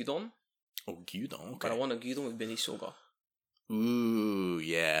want a gyudon. Oh, gyudon, okay. But I want a gyudon with beni shoga. Ooh,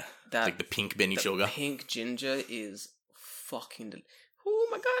 yeah. Like the pink beni shoga. Pink ginger is fucking oh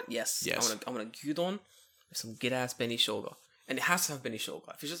my god. Yes. I want a gyudon with some good ass beni shoga. And it has to have beni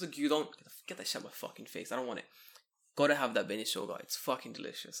shoga. If it's just a gyudon, get that shit out of my fucking face. I don't want it. Gotta have that beni shoga. It's fucking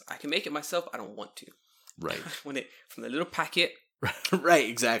delicious. I can make it myself. I don't want to. Right. I want it from the little packet. Right,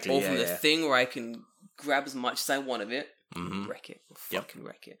 exactly. Or from the thing where I can grab as much as I want of it. Wreck it. Fucking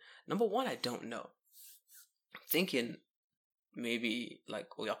wreck it. Number 1, I don't know. I'm thinking maybe like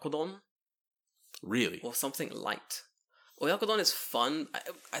oyakodon. Really? Or something light. Oyakodon is fun.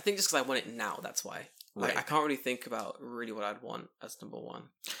 I think just because I want it now, that's why. Like, I can't really think about really what I'd want as number one.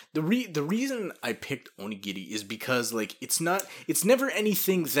 The reason I picked onigiri is because like it's never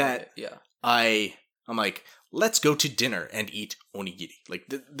anything that I'm like, let's go to dinner and eat onigiri. Like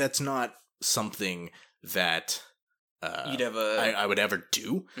that's not something that you'd ever I would ever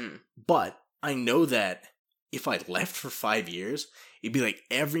do. But I know that if I left for 5 years, it'd be like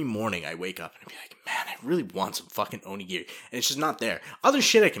every morning I wake up and I'd be like, man, I really want some fucking onigiri, and it's just not there. Other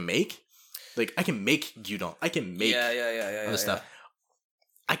shit I can make. Like, I can make gyudon. I can make other stuff.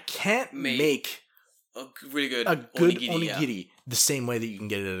 I can't make a really good onigiri the same way that you can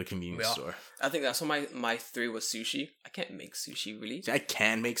get it at a convenience store. I think that's what my 3 was sushi. I can't make sushi, really. I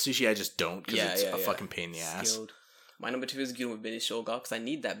can make sushi, I just don't, because it's a fucking pain in the ass. My number 2 is gyudon with beni shoga, because I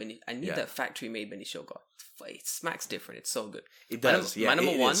need that that factory-made beni shoga. It smacks different. It's so good. It does, My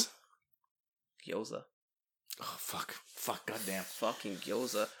number 1, gyoza. Oh, fuck, goddamn. Fucking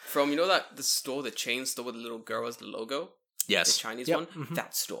gyoza. From, the chain store with the little girl as the logo? Yes. The Chinese one? Mm-hmm.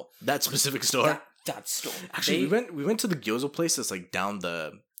 That store. That specific store? That store. Actually, we went to the gyoza place that's, like, down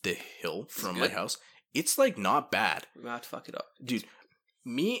the hill from my house. It's, like, not bad. We might have to fuck it up. Dude,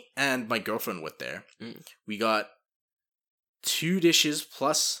 me and my girlfriend went there. We got 2 dishes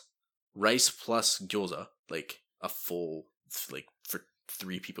plus rice plus gyoza. Like, a full, like, for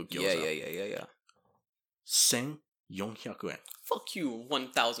 3 people gyoza. Yeah. 1,400 yen. Fuck you,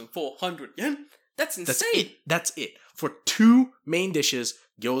 1,400 yen. That's insane. That's it. For 2 main dishes,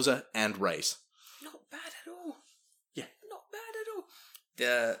 gyoza and rice. Not bad at all. Yeah. Not bad at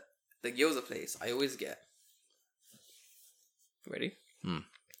all. The gyoza place, I always get. Ready?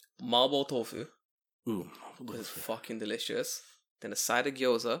 Marble tofu. Ooh, it's fucking delicious. Then a side of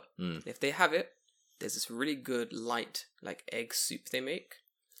gyoza. If they have it, there's this really good light, like, egg soup they make.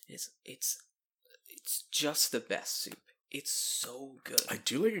 It's just the best soup. It's so good. I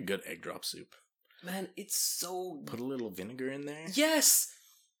do like a good egg drop soup. Man, it's so... Put a little vinegar in there. Yes!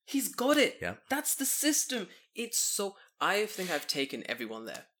 He's got it. Yeah. That's the system. It's so... I think I've taken everyone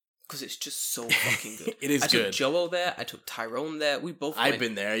there. Because it's just so fucking good. It is good. I took Joel there. I took Tyrone there. We both went. I've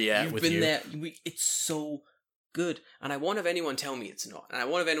been there, yeah. You've been there. It's so good. And I won't have anyone tell me it's not. And I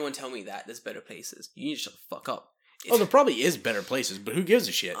won't have anyone tell me that there's better places. You need to shut the fuck up. There probably is better places, but who gives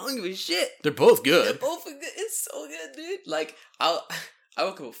a shit? I don't give a shit. They're both good. They're both good. It's so good, dude. Like, I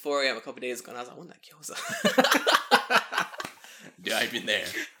woke up at 4 a.m. a couple days ago and I was like, I want that gyoza. Dude, I've been there.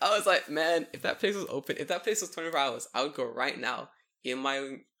 I was like, man, if that place was open, if that place was 24 hours, I would go right now in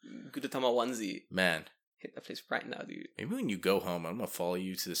my Gudetama onesie. Man. Hit that place right now, dude. Maybe when you go home, I'm going to follow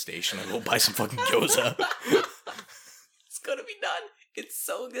you to the station and go buy some fucking gyoza. It's gonna be done. It's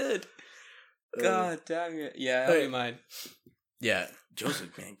so good. God damn it. Yeah, that'll be mine. Yeah, gyoza's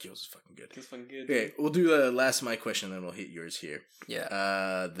fucking good. It's fucking good. Okay, we'll do the last of my question, then we'll hit yours here.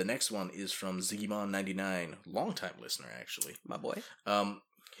 Yeah. The next one is from Zigimon99, longtime listener, actually. My boy.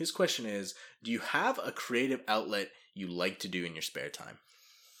 His question is, do you have a creative outlet you like to do in your spare time?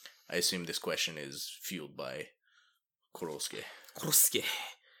 I assume this question is fueled by Korosuke.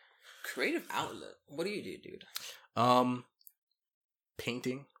 Creative outlet? What do you do, dude?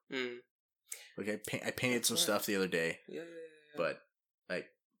 Painting. Like I painted some stuff the other day. Yeah. But I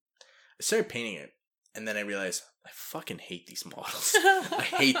started painting it, and then I realized I fucking hate these models. I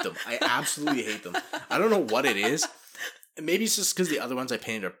hate them. I absolutely hate them. I don't know what it is. Maybe it's just because the other ones I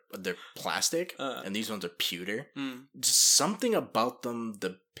painted they're plastic, and these ones are pewter. Just something about them,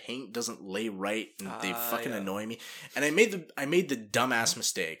 the paint doesn't lay right, and they fucking annoy me. And I made the dumbass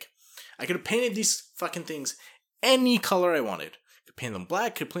mistake. I could have painted these fucking things any color I wanted. Could paint them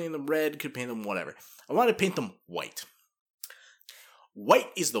black, could paint them red, could paint them whatever. I wanted to paint them white. White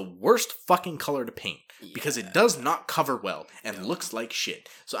is the worst fucking color to paint because it does not cover well and looks like shit.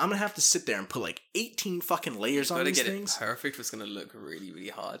 So I'm gonna have to sit there and put like 18 fucking layers on these things. It perfect. It's gonna look really, really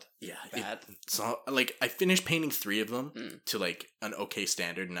hard. Yeah, bad. So like I finished painting 3 of them to like an okay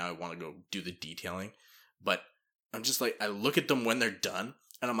standard. And now I want to go do the detailing, but I'm just like I look at them when they're done.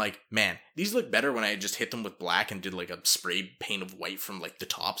 And I'm like, man, these look better when I just hit them with black and did like a spray paint of white from like the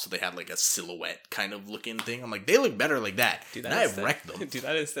top, so they had like a silhouette kind of looking thing. I'm like, they look better like that. Dude, and I've wrecked them. Dude,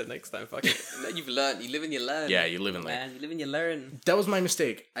 that is the next time. Fuck it. You've learned. You live and you learn. Yeah, you live and learn. Man, you live and you learn. That was my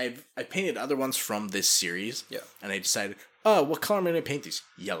mistake. I painted other ones from this series. Yeah. And I decided, oh, what color am I going to paint these?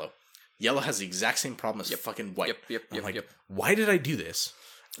 Yellow. Yellow has the exact same problem as fucking white. Yep. Why did I do this?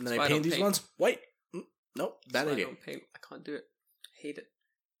 And then I painted these ones white. Nope, bad idea. I can't do it. I hate it.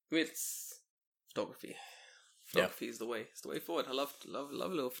 It's photography. Photography is the way. It's the way forward. I love a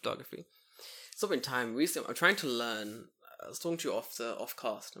little photography. It's been time recently. I'm trying to learn. I was talking to you off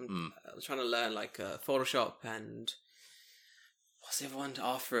cast. I'm trying to learn like Photoshop and what's the other one?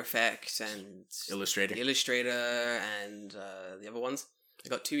 After Effects and Illustrator, and the other ones. I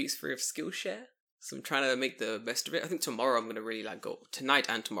got 2 weeks free of Skillshare, so I'm trying to make the best of it. I think tomorrow I'm gonna really go tonight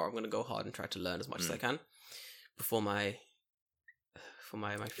and tomorrow I'm gonna go hard and try to learn as much as I can before my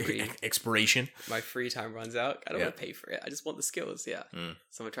free expiration. My free time runs out. I don't want to pay for it. I just want the skills. So I'm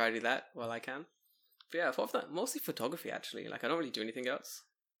gonna try to do that while I can. But apart from that, mostly photography actually. Like I don't really do anything else.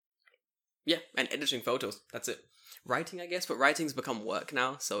 Yeah, and editing photos. That's it. Writing, I guess, but writing's become work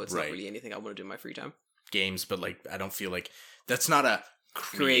now, so it's not really anything I want to do in my free time. Games, but like I don't feel like that's not a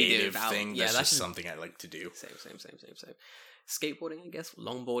creative thing. That's just something I like to do. Same. Skateboarding, I guess.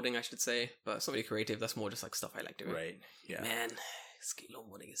 Longboarding, I should say. But it's not really creative. That's more just like stuff I like doing. Right. Yeah. Man,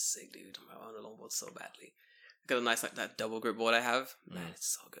 longboarding is sick, dude. I want to longboard so badly. I got a nice like that double grip board I have. Man,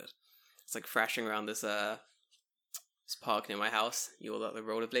 it's so good. It's like thrashing around this park near my house. You all like the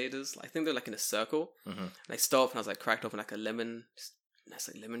rollerbladers. I think they're like in a circle. And I stopped and I was like cracked open like a lemon, nice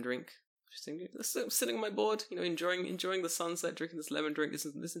like lemon drink. Just sitting on my board, enjoying the sunset, drinking this lemon drink,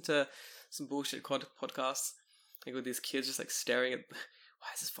 listen to some bullshit podcasts. Like with these kids just like staring at. Why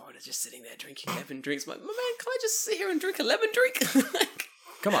is this foreigner just sitting there drinking lemon drinks? I'm like, man, can I just sit here and drink a lemon drink? Like,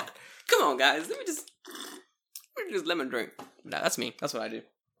 come on, guys. Let me just lemon drink. No, that's me. That's what I do.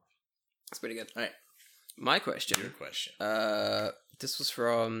 That's pretty good. All right. My question. Your question. This was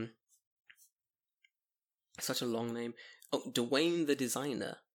from such a long name. Oh, Dwayne the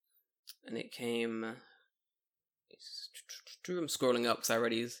Designer, and it came. I'm scrolling up because I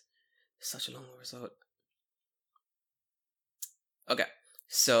already is such a long result. Okay,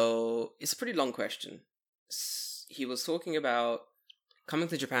 so it's a pretty long question. He was talking about coming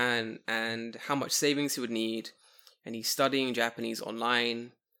to Japan and how much savings he would need, and he's studying Japanese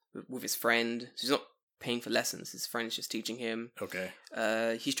online with his friend. So he's not paying for lessons. His friend's just teaching him. Okay.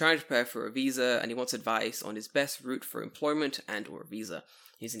 He's trying to prepare for a visa, and he wants advice on his best route for employment and or a visa.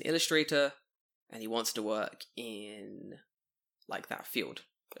 He's an illustrator, and he wants to work in like that field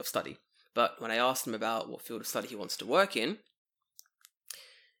of study. But when I asked him about what field of study he wants to work in,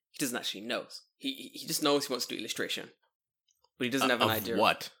 he doesn't actually know. He just knows he wants to do illustration, but he doesn't have an idea.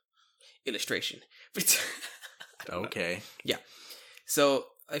 What? Illustration. Okay. Know. Yeah. So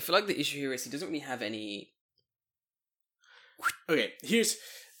I feel like the issue here is he doesn't really have any. Okay,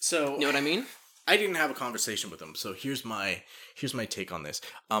 so you know what I mean? I didn't have a conversation with him, so here's my take on this.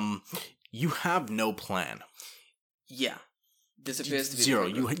 You have no plan. Yeah. This appears to be zero.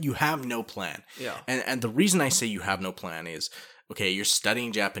 You have no plan. Yeah. And the reason I say you have no plan is, okay, you're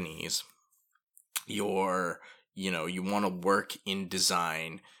studying Japanese. You want to work in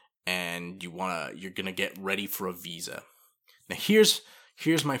design, and you're gonna get ready for a visa. Now here's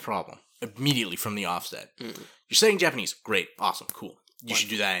my problem immediately from the offset. You're studying Japanese. Great. Awesome. Cool. You should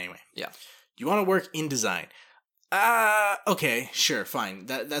do that anyway. Yeah. You want to work in design. Okay, sure, fine.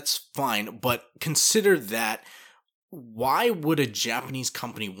 That's fine. But consider that, why would a Japanese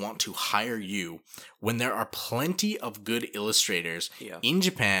company want to hire you when there are plenty of good illustrators in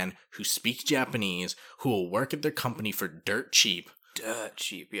Japan who speak Japanese, who will work at their company for dirt cheap? Dirt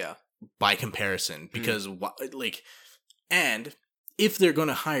cheap, yeah. By comparison. Because, and if they're going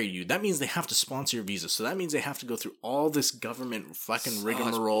to hire you, that means they have to sponsor your visa. So that means they have to go through all this government fucking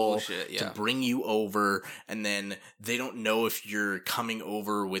rigmarole to bring you over. And then they don't know if you're coming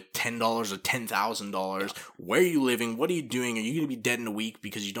over with $10 or $10,000. Yeah. Where are you living? What are you doing? Are you going to be dead in a week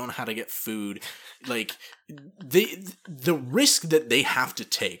because you don't know how to get food? Like, the risk that they have to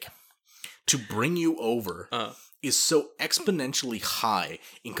take to bring you over is so exponentially high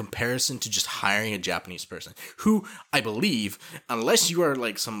in comparison to just hiring a Japanese person who, I believe, unless you are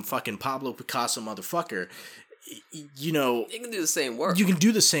like some fucking Pablo Picasso motherfucker, you can do the same work. You can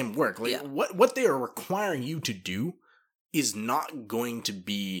do the same work. Like what they are requiring you to do is not going to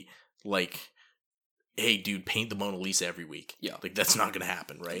be like, hey, dude, paint the Mona Lisa every week. Yeah. Like, that's not going to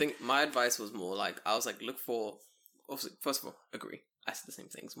happen, right? I think my advice was more like, I was like, first of all, agree. I said the same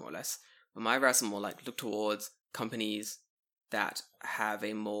things, more or less. But my advice was more like, look towards companies that have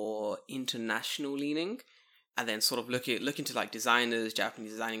a more international leaning, and then sort of look into like designers,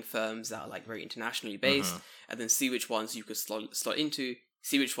 Japanese designing firms that are like very internationally based, and then see which ones you could slot into,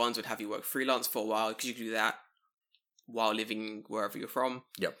 see which ones would have you work freelance for a while, because you can do that while living wherever you're from.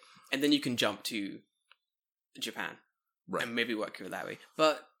 Yep. And then you can jump to Japan. Right. And maybe work here that way.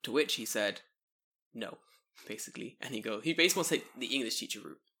 But to which he said, no, basically. And he basically wants to take the English teacher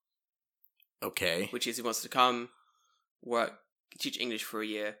route. Okay. Which is he wants to come, work, teach English for a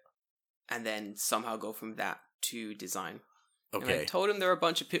year, and then somehow go from that to design. Okay. And I told him there are a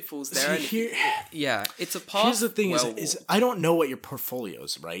bunch of pitfalls there. It's a path. Here's the thing is I don't know what your portfolio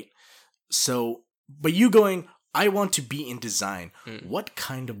is, right? So, but you going, I want to be in design. What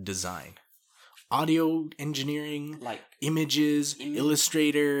kind of design? Audio engineering, like images,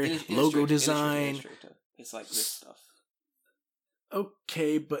 Illustrator, logo design. Illustrator. It's like this stuff.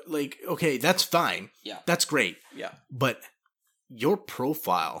 Okay, but like, okay, that's fine. Yeah. That's great. Yeah. But your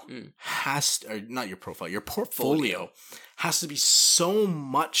profile has to, or not your profile, your portfolio has to be so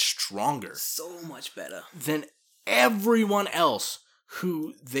much stronger. So much better. Than everyone else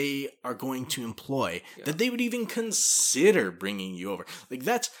who they are going to employ, that they would even consider bringing you over. Like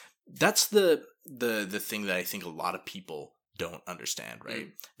that's the thing that I think a lot of people don't understand, right?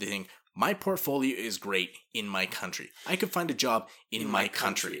 They think my portfolio is great in my country. I could find a job in my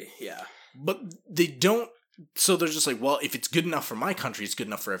country. Yeah. But they don't, so they're just like, well, if it's good enough for my country, it's good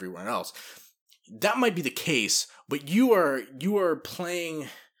enough for everyone else. That might be the case, but you are playing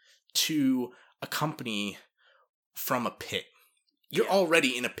to a company from a pit. You're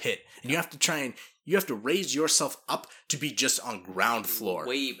already in a pit, and you have to raise yourself up to be just on ground floor.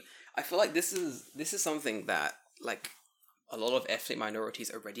 I feel like this is something that like a lot of ethnic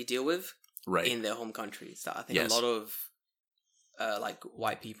minorities already deal with in their home countries. That I think a lot of like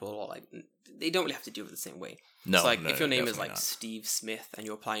white people or like they don't really have to deal with it the same way. No, so, like no, if your name is like not. Steve Smith and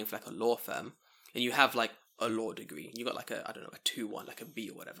you're applying for like a law firm and you have like a law degree and you got like a 2-1, like a B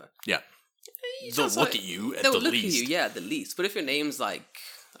or whatever. Yeah. They'll look at you at the least. They'll look at you, at the least. But if your name's like,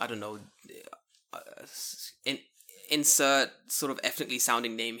 I don't know, insert sort of ethnically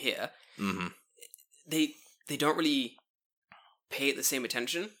sounding name here, they don't really pay it the same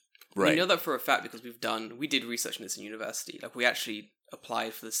attention. Right. We know that for a fact because we did research on this in university. Like we actually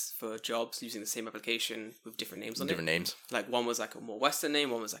applied for jobs using the same application with different names on different names. Like one was like a more Western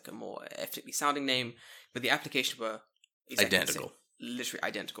name, one was like a more ethnically sounding name, but the applications were exactly identical. Literally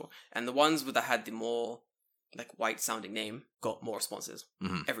identical. And the ones that had the more like white sounding name got more responses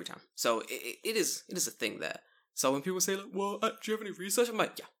every time. So it is a thing there. So when people say like, well, do you have any research? I'm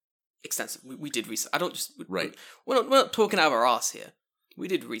like, yeah, extensive. We did research. I don't just right. We're not talking out of our ass here. We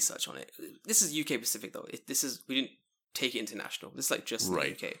did research on it. This is UK Pacific though. We didn't take it international. This is like just the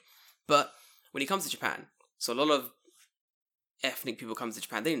UK. But when it comes to Japan, so a lot of ethnic people come to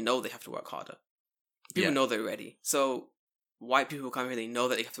Japan. They know they have to work harder. People know they're ready. So white people come here, they know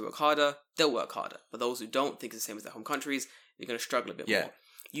that they have to work harder, they'll work harder. But those who don't think it's the same as their home countries, they're going to struggle a bit more.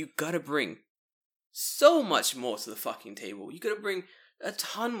 You gotta bring so much more to the fucking table. You gotta bring a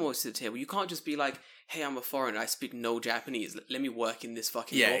ton more to the table. You can't just be like, hey, I'm a foreigner, I speak no Japanese, let me work in this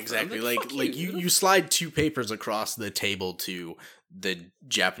fucking law firm. Exactly. Like you slide 2 papers across the table to the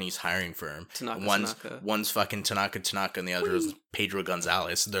Japanese hiring firm. One's fucking Tanaka and the other is Pedro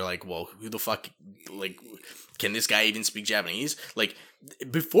Gonzalez. They're like, well, who the fuck, like, can this guy even speak Japanese? Like,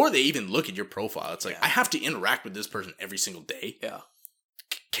 before they even look at your profile, it's like, I have to interact with this person every single day. Yeah.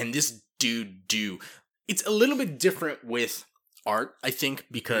 Can this dude do... It's a little bit different with art, I think,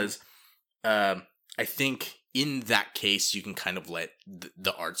 because I think in that case, you can kind of let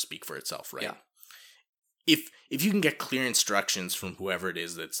the art speak for itself, right? Yeah. If you can get clear instructions from whoever it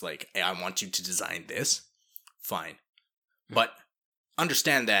is that's like, hey, I want you to design this, fine. But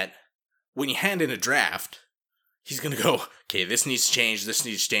understand that when you hand in a draft, he's going to go, okay, this needs to change, this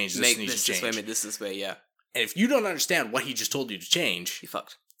needs to change, this needs to change. Make this way, yeah. And if you don't understand what he just told you to change, you're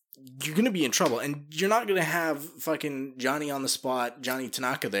fucked. You're going to be in trouble. And you're not going to have fucking Johnny on the spot, Johnny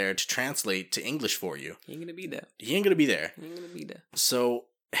Tanaka there to translate to English for you. He ain't going to be there. He ain't going to be there. He ain't going to be there. So,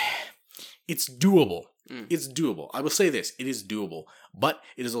 it's doable. It's doable. I will say this. It is doable. But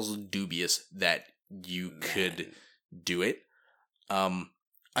it is also dubious that you could do it. I'm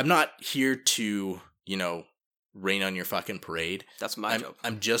not here to, rain on your fucking parade. That's my job.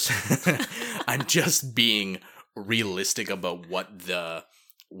 I'm just I'm just being realistic about what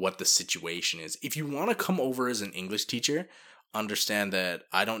the situation is. If you want to come over as an English teacher, understand that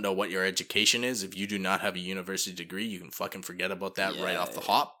I don't know what your education is. If you do not have a university degree, you can fucking forget about that right off the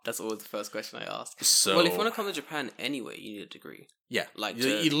hop. That's always the first question I ask. So, well, if you want to come to Japan anyway, you need a degree. Yeah,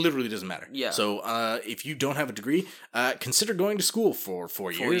 it literally doesn't matter. Yeah. So if you don't have a degree, consider going to school for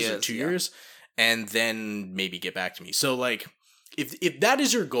 4 years or 2 years, and then maybe get back to me. So like, if that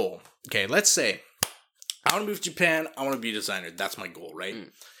is your goal, okay, let's say I want to move to Japan. I want to be a designer. That's my goal, right?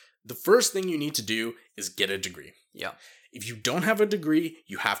 The first thing you need to do is get a degree. Yeah. If you don't have a degree,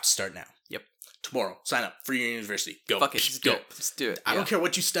 you have to start now. Yep. Tomorrow, sign up for your university. Go. Fuck it. Just go. Just do it. I don't care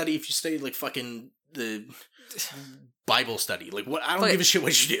what you study. If you study like fucking the Bible study, like what, I don't give a shit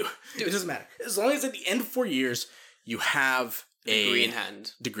what you do. It doesn't matter. As long as at the end of 4 years, you have a degree in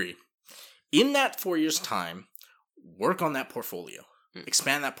hand. Degree. In that 4 years' time, work on that portfolio.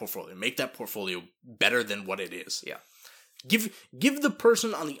 Expand that portfolio. Make that portfolio better than what it is. Yeah. Give the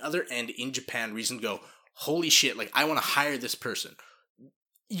person on the other end in Japan reason to go, holy shit, like, I want to hire this person.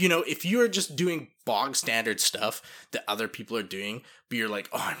 You know, if you're just doing bog standard stuff that other people are doing, but you're like,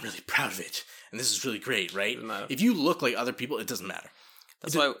 oh, I'm really proud of it, and this is really great, right? If you look like other people, it doesn't matter.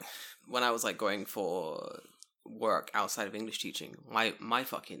 That's why when I was like going for work outside of English teaching, my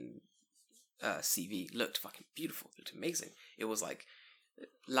fucking CV looked fucking beautiful. It looked amazing. It was like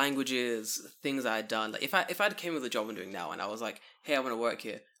languages, things I had done. Like if I came with the job I'm doing now, and I was like, hey, I want to work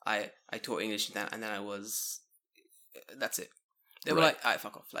here. I taught English and then I was. That's it. They were like, all right,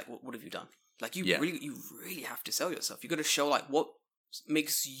 fuck off. Like, what have you done? Like, you really have to sell yourself. You got to show like what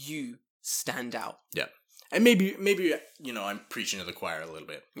makes you stand out. Yeah. And maybe you know, I'm preaching to the choir a little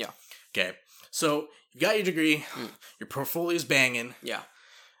bit. Yeah. Okay. So you got your degree. Your portfolio's banging. Yeah.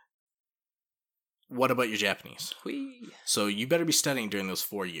 What about your Japanese? Whee. So you better be studying during those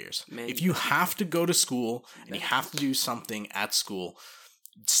 4 years. Man, if you have to go to school and you have to do something at school,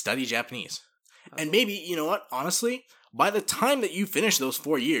 study Japanese. And maybe, you know what, honestly, by the time that you finish those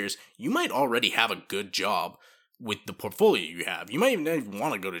 4 years, you might already have a good job with the portfolio you have. You might even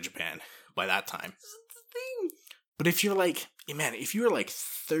want to go to Japan by that time. But if you're like, man, if you're like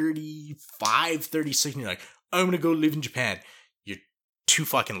 35, 36, and you're like, I'm going to go live in Japan, you're too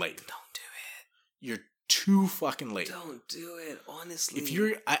fucking late. Don't do it. You're too fucking late. Don't do it, honestly. If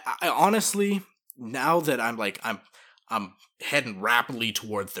you're, I honestly, now that I'm like, I'm heading rapidly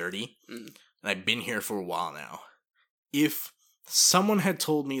toward 30, and I've been here for a while now, if someone had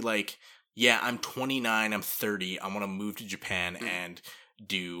told me like, yeah, I'm 29, I'm 30, I want to move to Japan and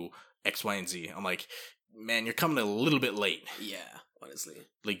do X, Y, and Z, I'm like, man, you're coming a little bit late. Yeah, honestly.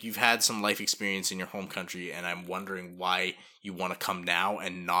 Like, you've had some life experience in your home country, and I'm wondering why you want to come now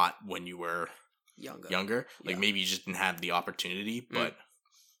and not when you were younger. Like, maybe you just didn't have the opportunity, but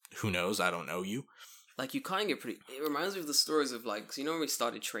who knows? I don't know you. Like, you kind of get pretty... It reminds me of the stories of, like... So, you know when we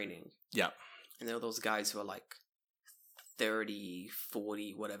started training? Yeah. And there were those guys who are, like, 30,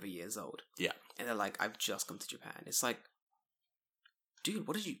 40, whatever years old. Yeah. And they're like, I've just come to Japan. It's like, dude,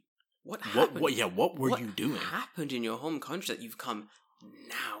 what happened? What were you doing? What happened in your home country that you've come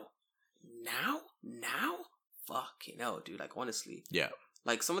now? Fucking hell, dude. Like, honestly. Yeah.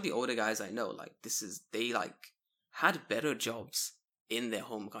 Like, some of the older guys I know, like, they, like, had better jobs in their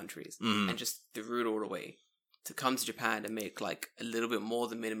home countries and just threw it all away to come to Japan and make, like, a little bit more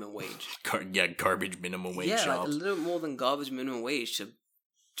than minimum wage. Garbage minimum wage jobs. Yeah, like, a little more than garbage minimum wage to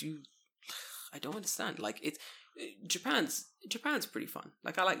do... I don't understand. Like, it's... Japan's pretty fun.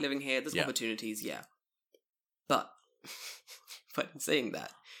 Like, I like living here. There's opportunities, But in saying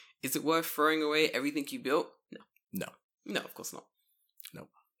that, is it worth throwing away everything you built? No, of course not. No.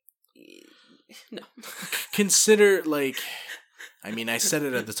 Consider, like, I mean, I said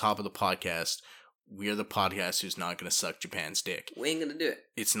it at the top of the podcast. We're the podcast who's not going to suck Japan's dick. We ain't going to do it.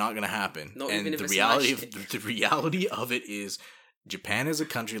 It's not going to happen. Not and even if the it's reality of it is, Japan is a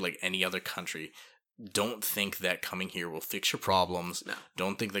country like any other country. Don't think that coming here will fix your problems. No.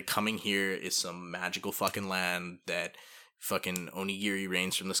 Don't think that coming here is some magical fucking land that fucking onigiri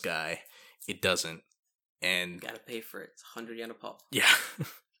rains from the sky. It doesn't. And you gotta pay for it. It's 100 yen a pop. Yeah.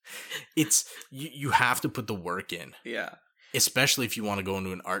 It's you have to put the work in. Yeah. Especially if you want to go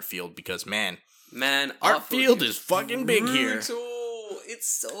into an art field, because man, art field is fucking big here.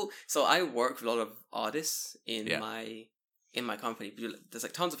 It's so I work with a lot of artists in my company. There's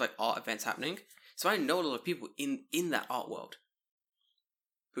like tons of like art events happening. So I know a lot of people in that art world.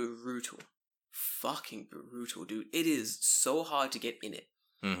 Brutal. Fucking brutal, dude. It is so hard to get in it.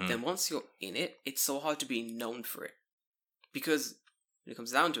 Mm-hmm. Then once you're in it, it's so hard to be known for it. Because when it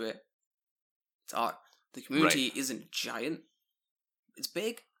comes down to it, it's art. The community isn't giant. It's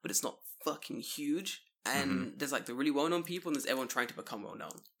big, but it's not fucking huge. And there's like the really well-known people, and there's everyone trying to become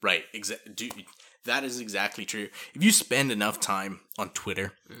well-known. Right. Dude, that is exactly true. If you spend enough time on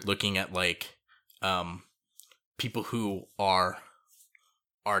Twitter looking at like people who are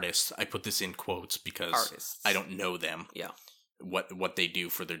artists, I put this in quotes because artists. I don't know them. Yeah. What they do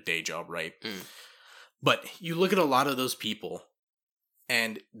for their day job, right? But you look at a lot of those people,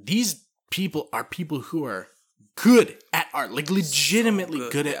 and these people are people who are good at art, like legitimately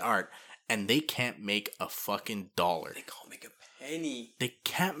good at art, and they can't make a fucking dollar. They can't make a penny. They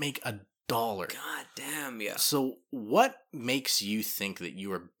can't make a dollar. God damn, yeah. So what makes you think that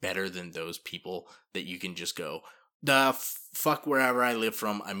you are better than those people that you can just go, fuck wherever I live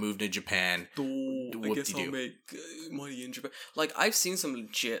from, I moved to Japan. I guess I'll make money in Japan. Like, I've seen some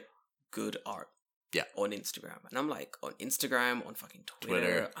legit good art. Yeah. On Instagram. And I'm like, on Instagram, on fucking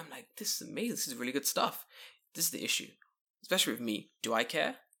Twitter. I'm like, this is amazing. This is really good stuff. This is the issue. Especially with me. Do I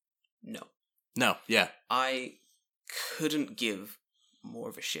care? No. No, yeah. I couldn't give more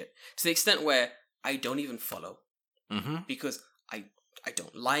of a shit. To the extent where I don't even follow. Because I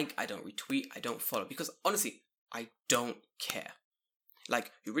don't like, I don't retweet, I don't follow. Because honestly, I don't care.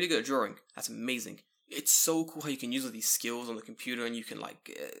 Like, you're really good at drawing. That's amazing. It's so cool how you can use all these skills on the computer and you can,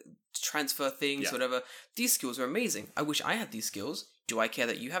 like, transfer things, whatever. These skills are amazing. I wish I had these skills. Do I care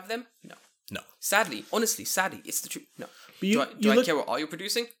that you have them? No. No. Sadly, honestly, it's the truth. No. Do I care what all you're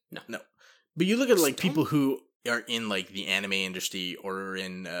producing? No. No. But you look at, like, people who are in, like, the anime industry or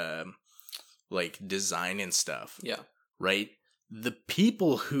in, like, design and stuff. Yeah. Right? The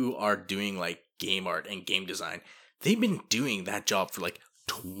people who are doing, like, game art and game design, they've been doing that job for, like,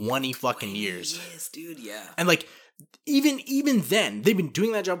 20 fucking years. Yes, dude, yeah. And, like, even then, they've been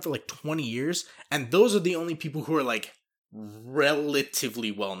doing that job for, like, 20 years, and those are the only people who are, like,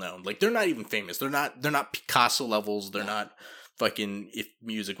 relatively well known. Like, they're not even famous. They're not Picasso levels. They're not fucking, if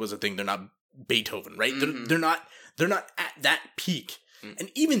music was a thing, they're not Beethoven, right? They're not at that peak. And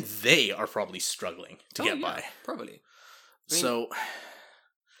even they are probably struggling to get by. Probably. So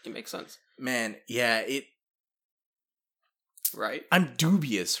it makes sense. Man, yeah, right? I'm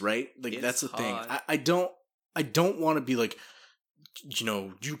dubious, right? Like, it's that's the thing. I don't want to be like, you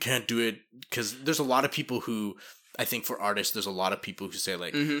know, you can't do it, because there's a lot of people who, I think for artists, there's a lot of people who say,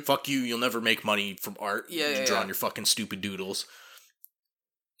 like, fuck you, you'll never make money from art. You draw on your fucking stupid doodles.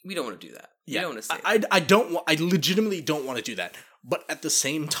 We don't want to do that. We don't want to say I legitimately don't want to do that. But at the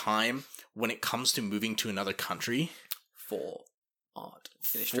same time, when it comes to moving to another country for art,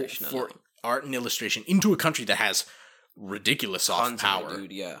 illustration, for art and illustration into a country that has ridiculous soft power,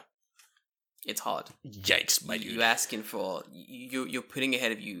 dude, it's hard. Yikes, my dude! You're asking for you're putting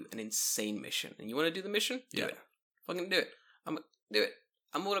ahead of you an insane mission, and you want to do the mission? Do it. Fucking do it. Do it.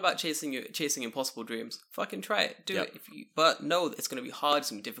 I'm all about chasing impossible dreams. Fucking try it. Do it. But no, it's going to be hard. It's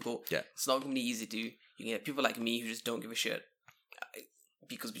going to be difficult. Yeah. It's not going to be easy to do. You can get people like me who just don't give a shit.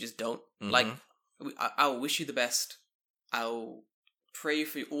 Because we just don't. Like, I'll wish you the best. I'll pray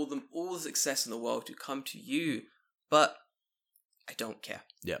for all the success in the world to come to you. But I don't care.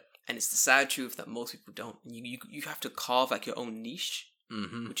 Yeah. And it's the sad truth that most people don't. You have to carve, like, your own niche,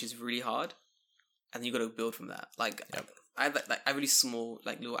 which is really hard. And then you got to build from that. Like, I have like a really small,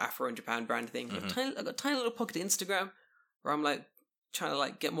 like, little Afro in Japan brand thing. I got a tiny little pocket Instagram where I'm, like, trying to,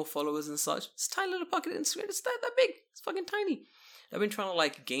 like, get more followers and such. It's a tiny little pocket Instagram. It's that big. It's fucking tiny. I've been trying to,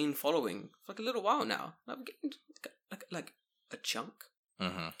 like, gain following for, like, a little while now. I've gained like a chunk.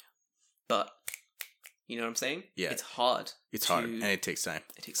 But you know what I'm saying? Yeah. It's hard. It's hard, and it takes time.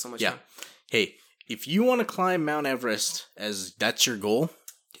 It takes so much time. Hey, if you want to climb Mount Everest as that's your goal,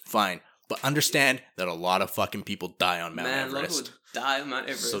 fine. But understand that a lot of fucking people die on Mount Everest. A lot of people die on Mount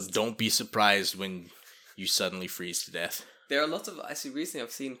Everest. So don't be surprised when you suddenly freeze to death. There are lots of... Actually, recently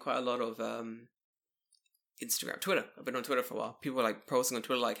I've seen quite a lot of Instagram, Twitter. I've been on Twitter for a while. People are, like, posting on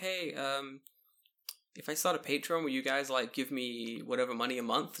Twitter like, hey, if I start a Patreon, will you guys, like, give me whatever money a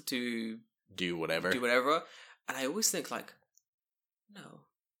month to... Do whatever. And I always think, like, no,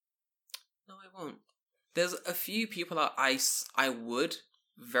 I won't. There's a few people that I would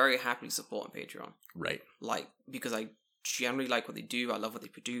very happily support on Patreon. Right. Like, because I generally like what they do. I love what they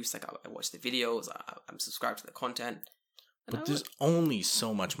produce. Like, I watch the videos. I'm subscribed to their content. But there's only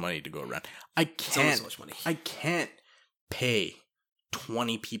so much money to go around. I can't pay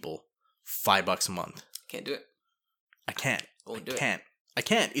 20 people $5 a month. Can't do it. I can't. I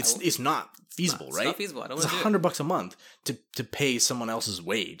can't. It's not feasible, right? It's not feasible. I don't want to do it. It's $100 a month to pay someone else's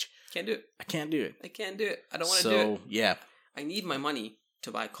wage. Can't do it. I can't do it. I can't do it. I don't want to do it. So, yeah. I need my money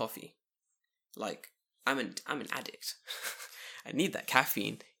to buy coffee. Like, I'm an addict. I need that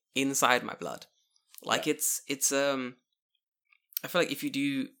caffeine inside my blood. Like, it's I feel like if you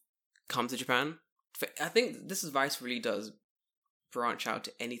do come to Japan, I think this advice really does branch out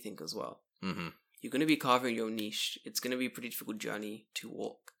to anything as well. You're going to be carving your own niche. It's going to be a pretty difficult journey to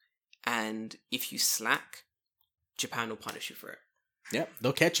walk. And if you slack, Japan will punish you for it. Yep,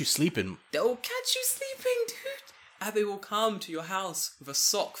 they'll catch you sleeping. They'll catch you sleeping, dude. Abe will come to your house with a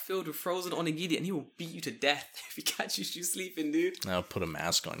sock filled with frozen onigiri and he will beat you to death if he catches you sleeping, dude. I'll put a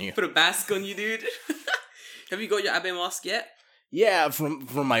mask on you. Put a mask on you, dude. Have you got your Abe mask yet? Yeah,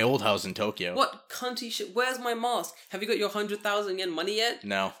 from my old house in Tokyo. What cunty shit? Where's my mask? Have you got your 100,000 yen money yet?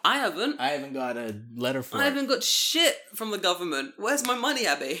 No. I haven't. I haven't got a letter for it. I haven't got shit from the government. Where's my money,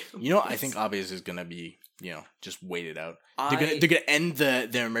 Abe? You know, I think Abe's is gonna be, just wait it out. They're gonna end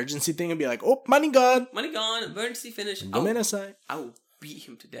their emergency thing and be like, oh, money gone. Money gone. Emergency finished. I will beat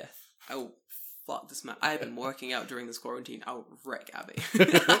him to death. I will fuck this man. I have been working out during this quarantine. I'll wreck Abe.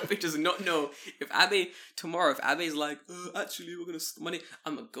 Abe does not know. If Abe's like, actually, we're gonna money,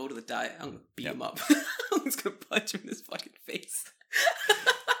 I'm gonna go to the diet. I'm gonna beat him up. I'm just gonna punch him in his fucking face.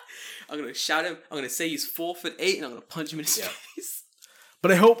 I'm gonna shout him. I'm gonna say he's 4'8", and I'm gonna punch him in his face.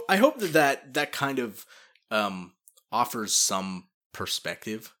 But I hope that kind of offers some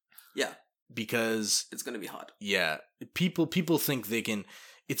perspective. Yeah, because it's gonna be hard. Yeah, people think they can.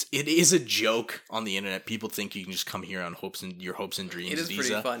 It is a joke on the internet. People think you can just come here on your hopes and dreams. It is visa.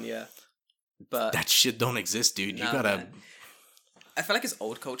 pretty fun, yeah. But that shit don't exist, dude. You gotta. Man. I feel like it's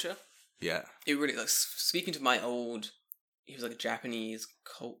old culture. Yeah. It really, like, speaking to my old, he was like a Japanese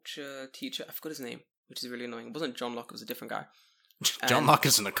culture teacher. I forgot his name, which is really annoying. It wasn't John Locke, it was a different guy. John Locke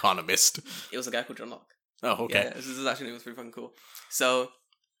is an economist. It was a guy called John Locke. Oh, okay. Yeah, this is actually, it was pretty fucking cool. So,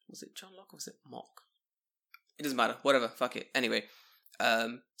 was it John Locke or was it Mock? It doesn't matter. Whatever. Fuck it. Anyway,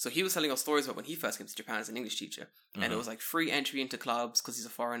 so he was telling us stories about when he first came to Japan as an English teacher. Mm-hmm. And it was like free entry into clubs because he's a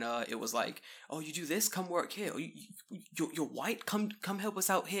foreigner. It was like, oh, you do this? Come work here. Oh, you're white? Come help us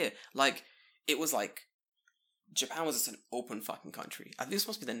out here. Like, it was like, Japan was just an open fucking country. I think this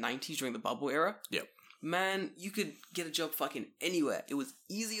must be the 90s during the bubble era. Yep. Man, you could get a job fucking anywhere. It was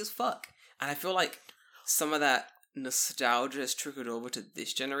easy as fuck. And I feel like some of that nostalgia has trickled over to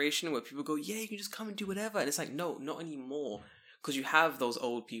this generation where people go, yeah, you can just come and do whatever. And it's like, no, not anymore. Because you have those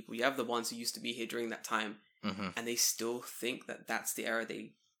old people. You have the ones who used to be here during that time. Mm-hmm. And they still think that that's the era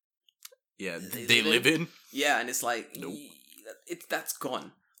they live in. Yeah, and it's like, nope. That's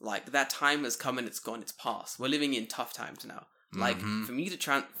gone. Like, that time has come and it's gone. It's past. We're living in tough times now. Like, mm-hmm. for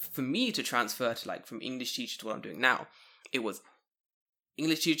me to transfer to, like, from English teacher to what I'm doing now, it was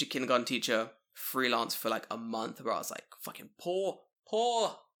English teacher, kindergarten teacher, freelance for like a month where I was like, fucking poor,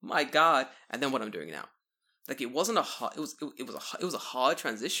 my God. And then what I'm doing now. Like, it wasn't a hard, it was a hard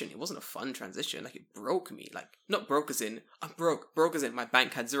transition. It wasn't a fun transition. Like, it broke me. Like, not broke as in, I'm broke. Broke as in my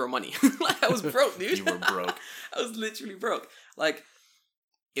bank had zero money. Like, I was broke, dude. You were broke. I was literally broke. Like,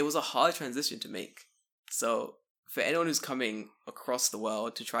 it was a hard transition to make. So, for anyone who's coming across the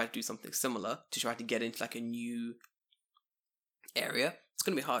world to try to do something similar, to try to get into like a new area, it's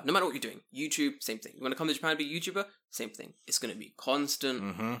going to be hard. No matter what you're doing. YouTube, same thing. You want to come to Japan and be a YouTuber? Same thing. It's going to be constant.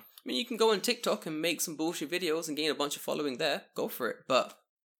 Mm-hmm. I mean, you can go on TikTok and make some bullshit videos and gain a bunch of following there. Go for it. But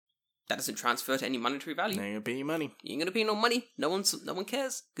that doesn't transfer to any monetary value. You ain't going to pay you money. You ain't going to pay no money. No one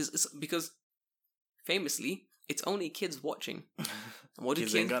cares. Because famously, it's only kids watching. And what do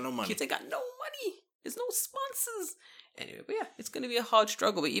kids ain't got no money. Kids ain't got no money. There's no sponsors. Anyway, but yeah, it's going to be a hard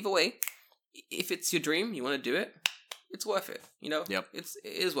struggle. But either way, if it's your dream, you want to do it, it's worth it. You know? Yep. It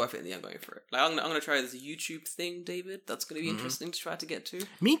is worth it in the end going for it. Like, I'm gonna try this YouTube thing, David. That's going to be interesting to try to get to.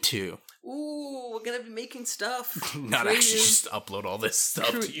 Me too. Ooh, we're going to be making stuff. Not creative, actually just upload all this stuff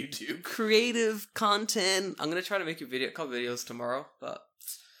to YouTube. Creative content. I'm going to try to make a couple videos tomorrow, but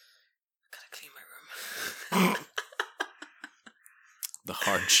I got to clean my room. The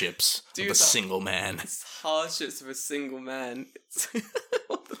hardships of a single man. It's hardships of a single man.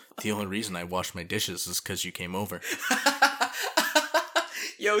 The only reason I washed my dishes is because you came over.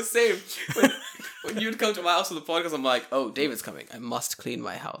 Yo, same. When you'd come to my house for the podcast, I'm like, oh, David's coming. I must clean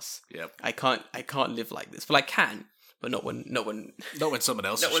my house. Yep. I can't live like this. Well, I can, but not when someone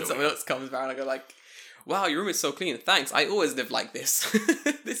else. Not when someone else comes around. I go like, wow, your room is so clean. Thanks. I always live like this.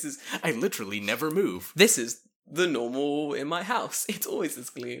 I literally never move. This is the normal in my house. It's always this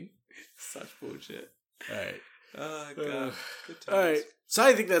clean. Such bullshit. All right. Oh, God. Good times. All right. So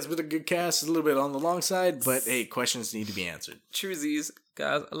I think that's been a good cast. A little bit on the long side, but hey, questions need to be answered. Truesies.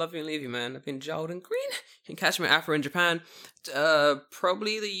 Guys, I love you and leave you, man. I've been Jordan Green. You can catch me at Afro in Japan.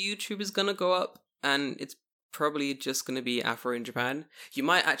 Probably the YouTube is going to go up, and it's probably just going to be Afro in Japan. You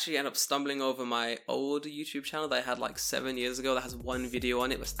might actually end up stumbling over my old YouTube channel that I had like 7 years ago that has one video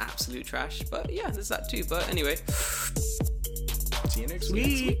on it. It was absolute trash. But yeah, there's that too. But anyway. See you next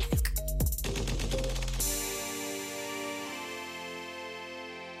week.